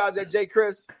find you guys at, J.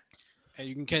 Chris? Hey,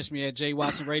 you can catch me at Jay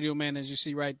Watson Radio Man, as you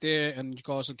see right there, and you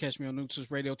can also catch me on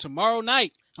Untouchables Radio tomorrow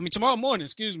morning,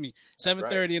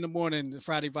 7:30 in the morning, the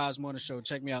Friday Vibes Morning Show.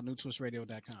 Check me out,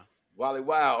 newtwistradio.com. Wally,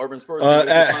 wow, Urban Sports.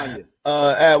 At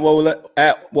Wole_USS,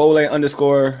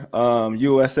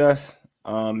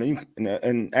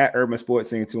 and at Urban Sports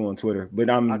Scene too on Twitter. But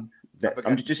I'm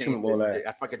just shooting all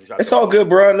that. It's all good,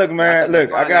 bro. Look, man. Look,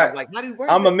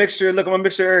 I'm a mixture. Look, I'm a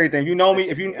mixture of everything. You know me.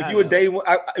 If you a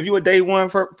day one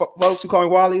for folks who call me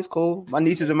Wally, it's cool. My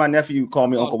nieces and my nephew call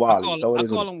me Uncle Wally. I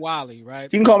call him Wally, right?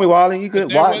 You can call me Wally. You could.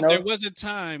 There was a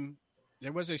time.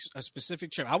 There was a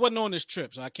specific trip. I wasn't on this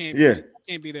trip, so I can't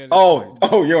be there.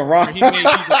 You're wrong. He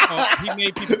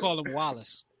made people call him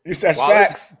Wallace. You said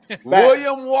facts.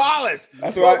 William Wallace.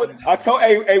 That's what I told.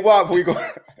 Hey, Walt, before we go.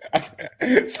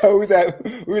 So we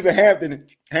was at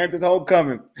Hampton's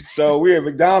homecoming. So we at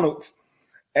McDonald's,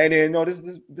 and then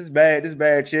this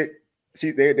bad chick.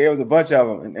 There was a bunch of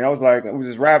them, and I was like, we was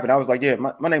just rapping. I was like, yeah,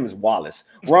 my name is Wallace.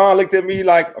 Ron looked at me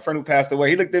like a friend who passed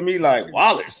away. He looked at me like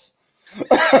Wallace.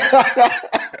 I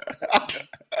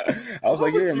was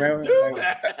like, yeah, man.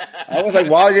 I was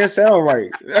like, Wally didn't sound right.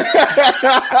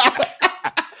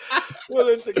 Well,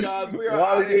 listen, guys, we are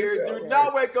out of here. Do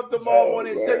not wake up tomorrow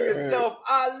morning and say to yourself,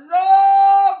 I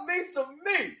love me some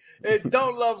me and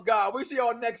don't love God. We see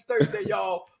y'all next Thursday,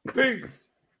 y'all. Peace.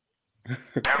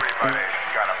 Everybody's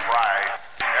got a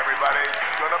price. Everybody's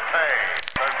gonna pay.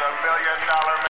 There's $1 million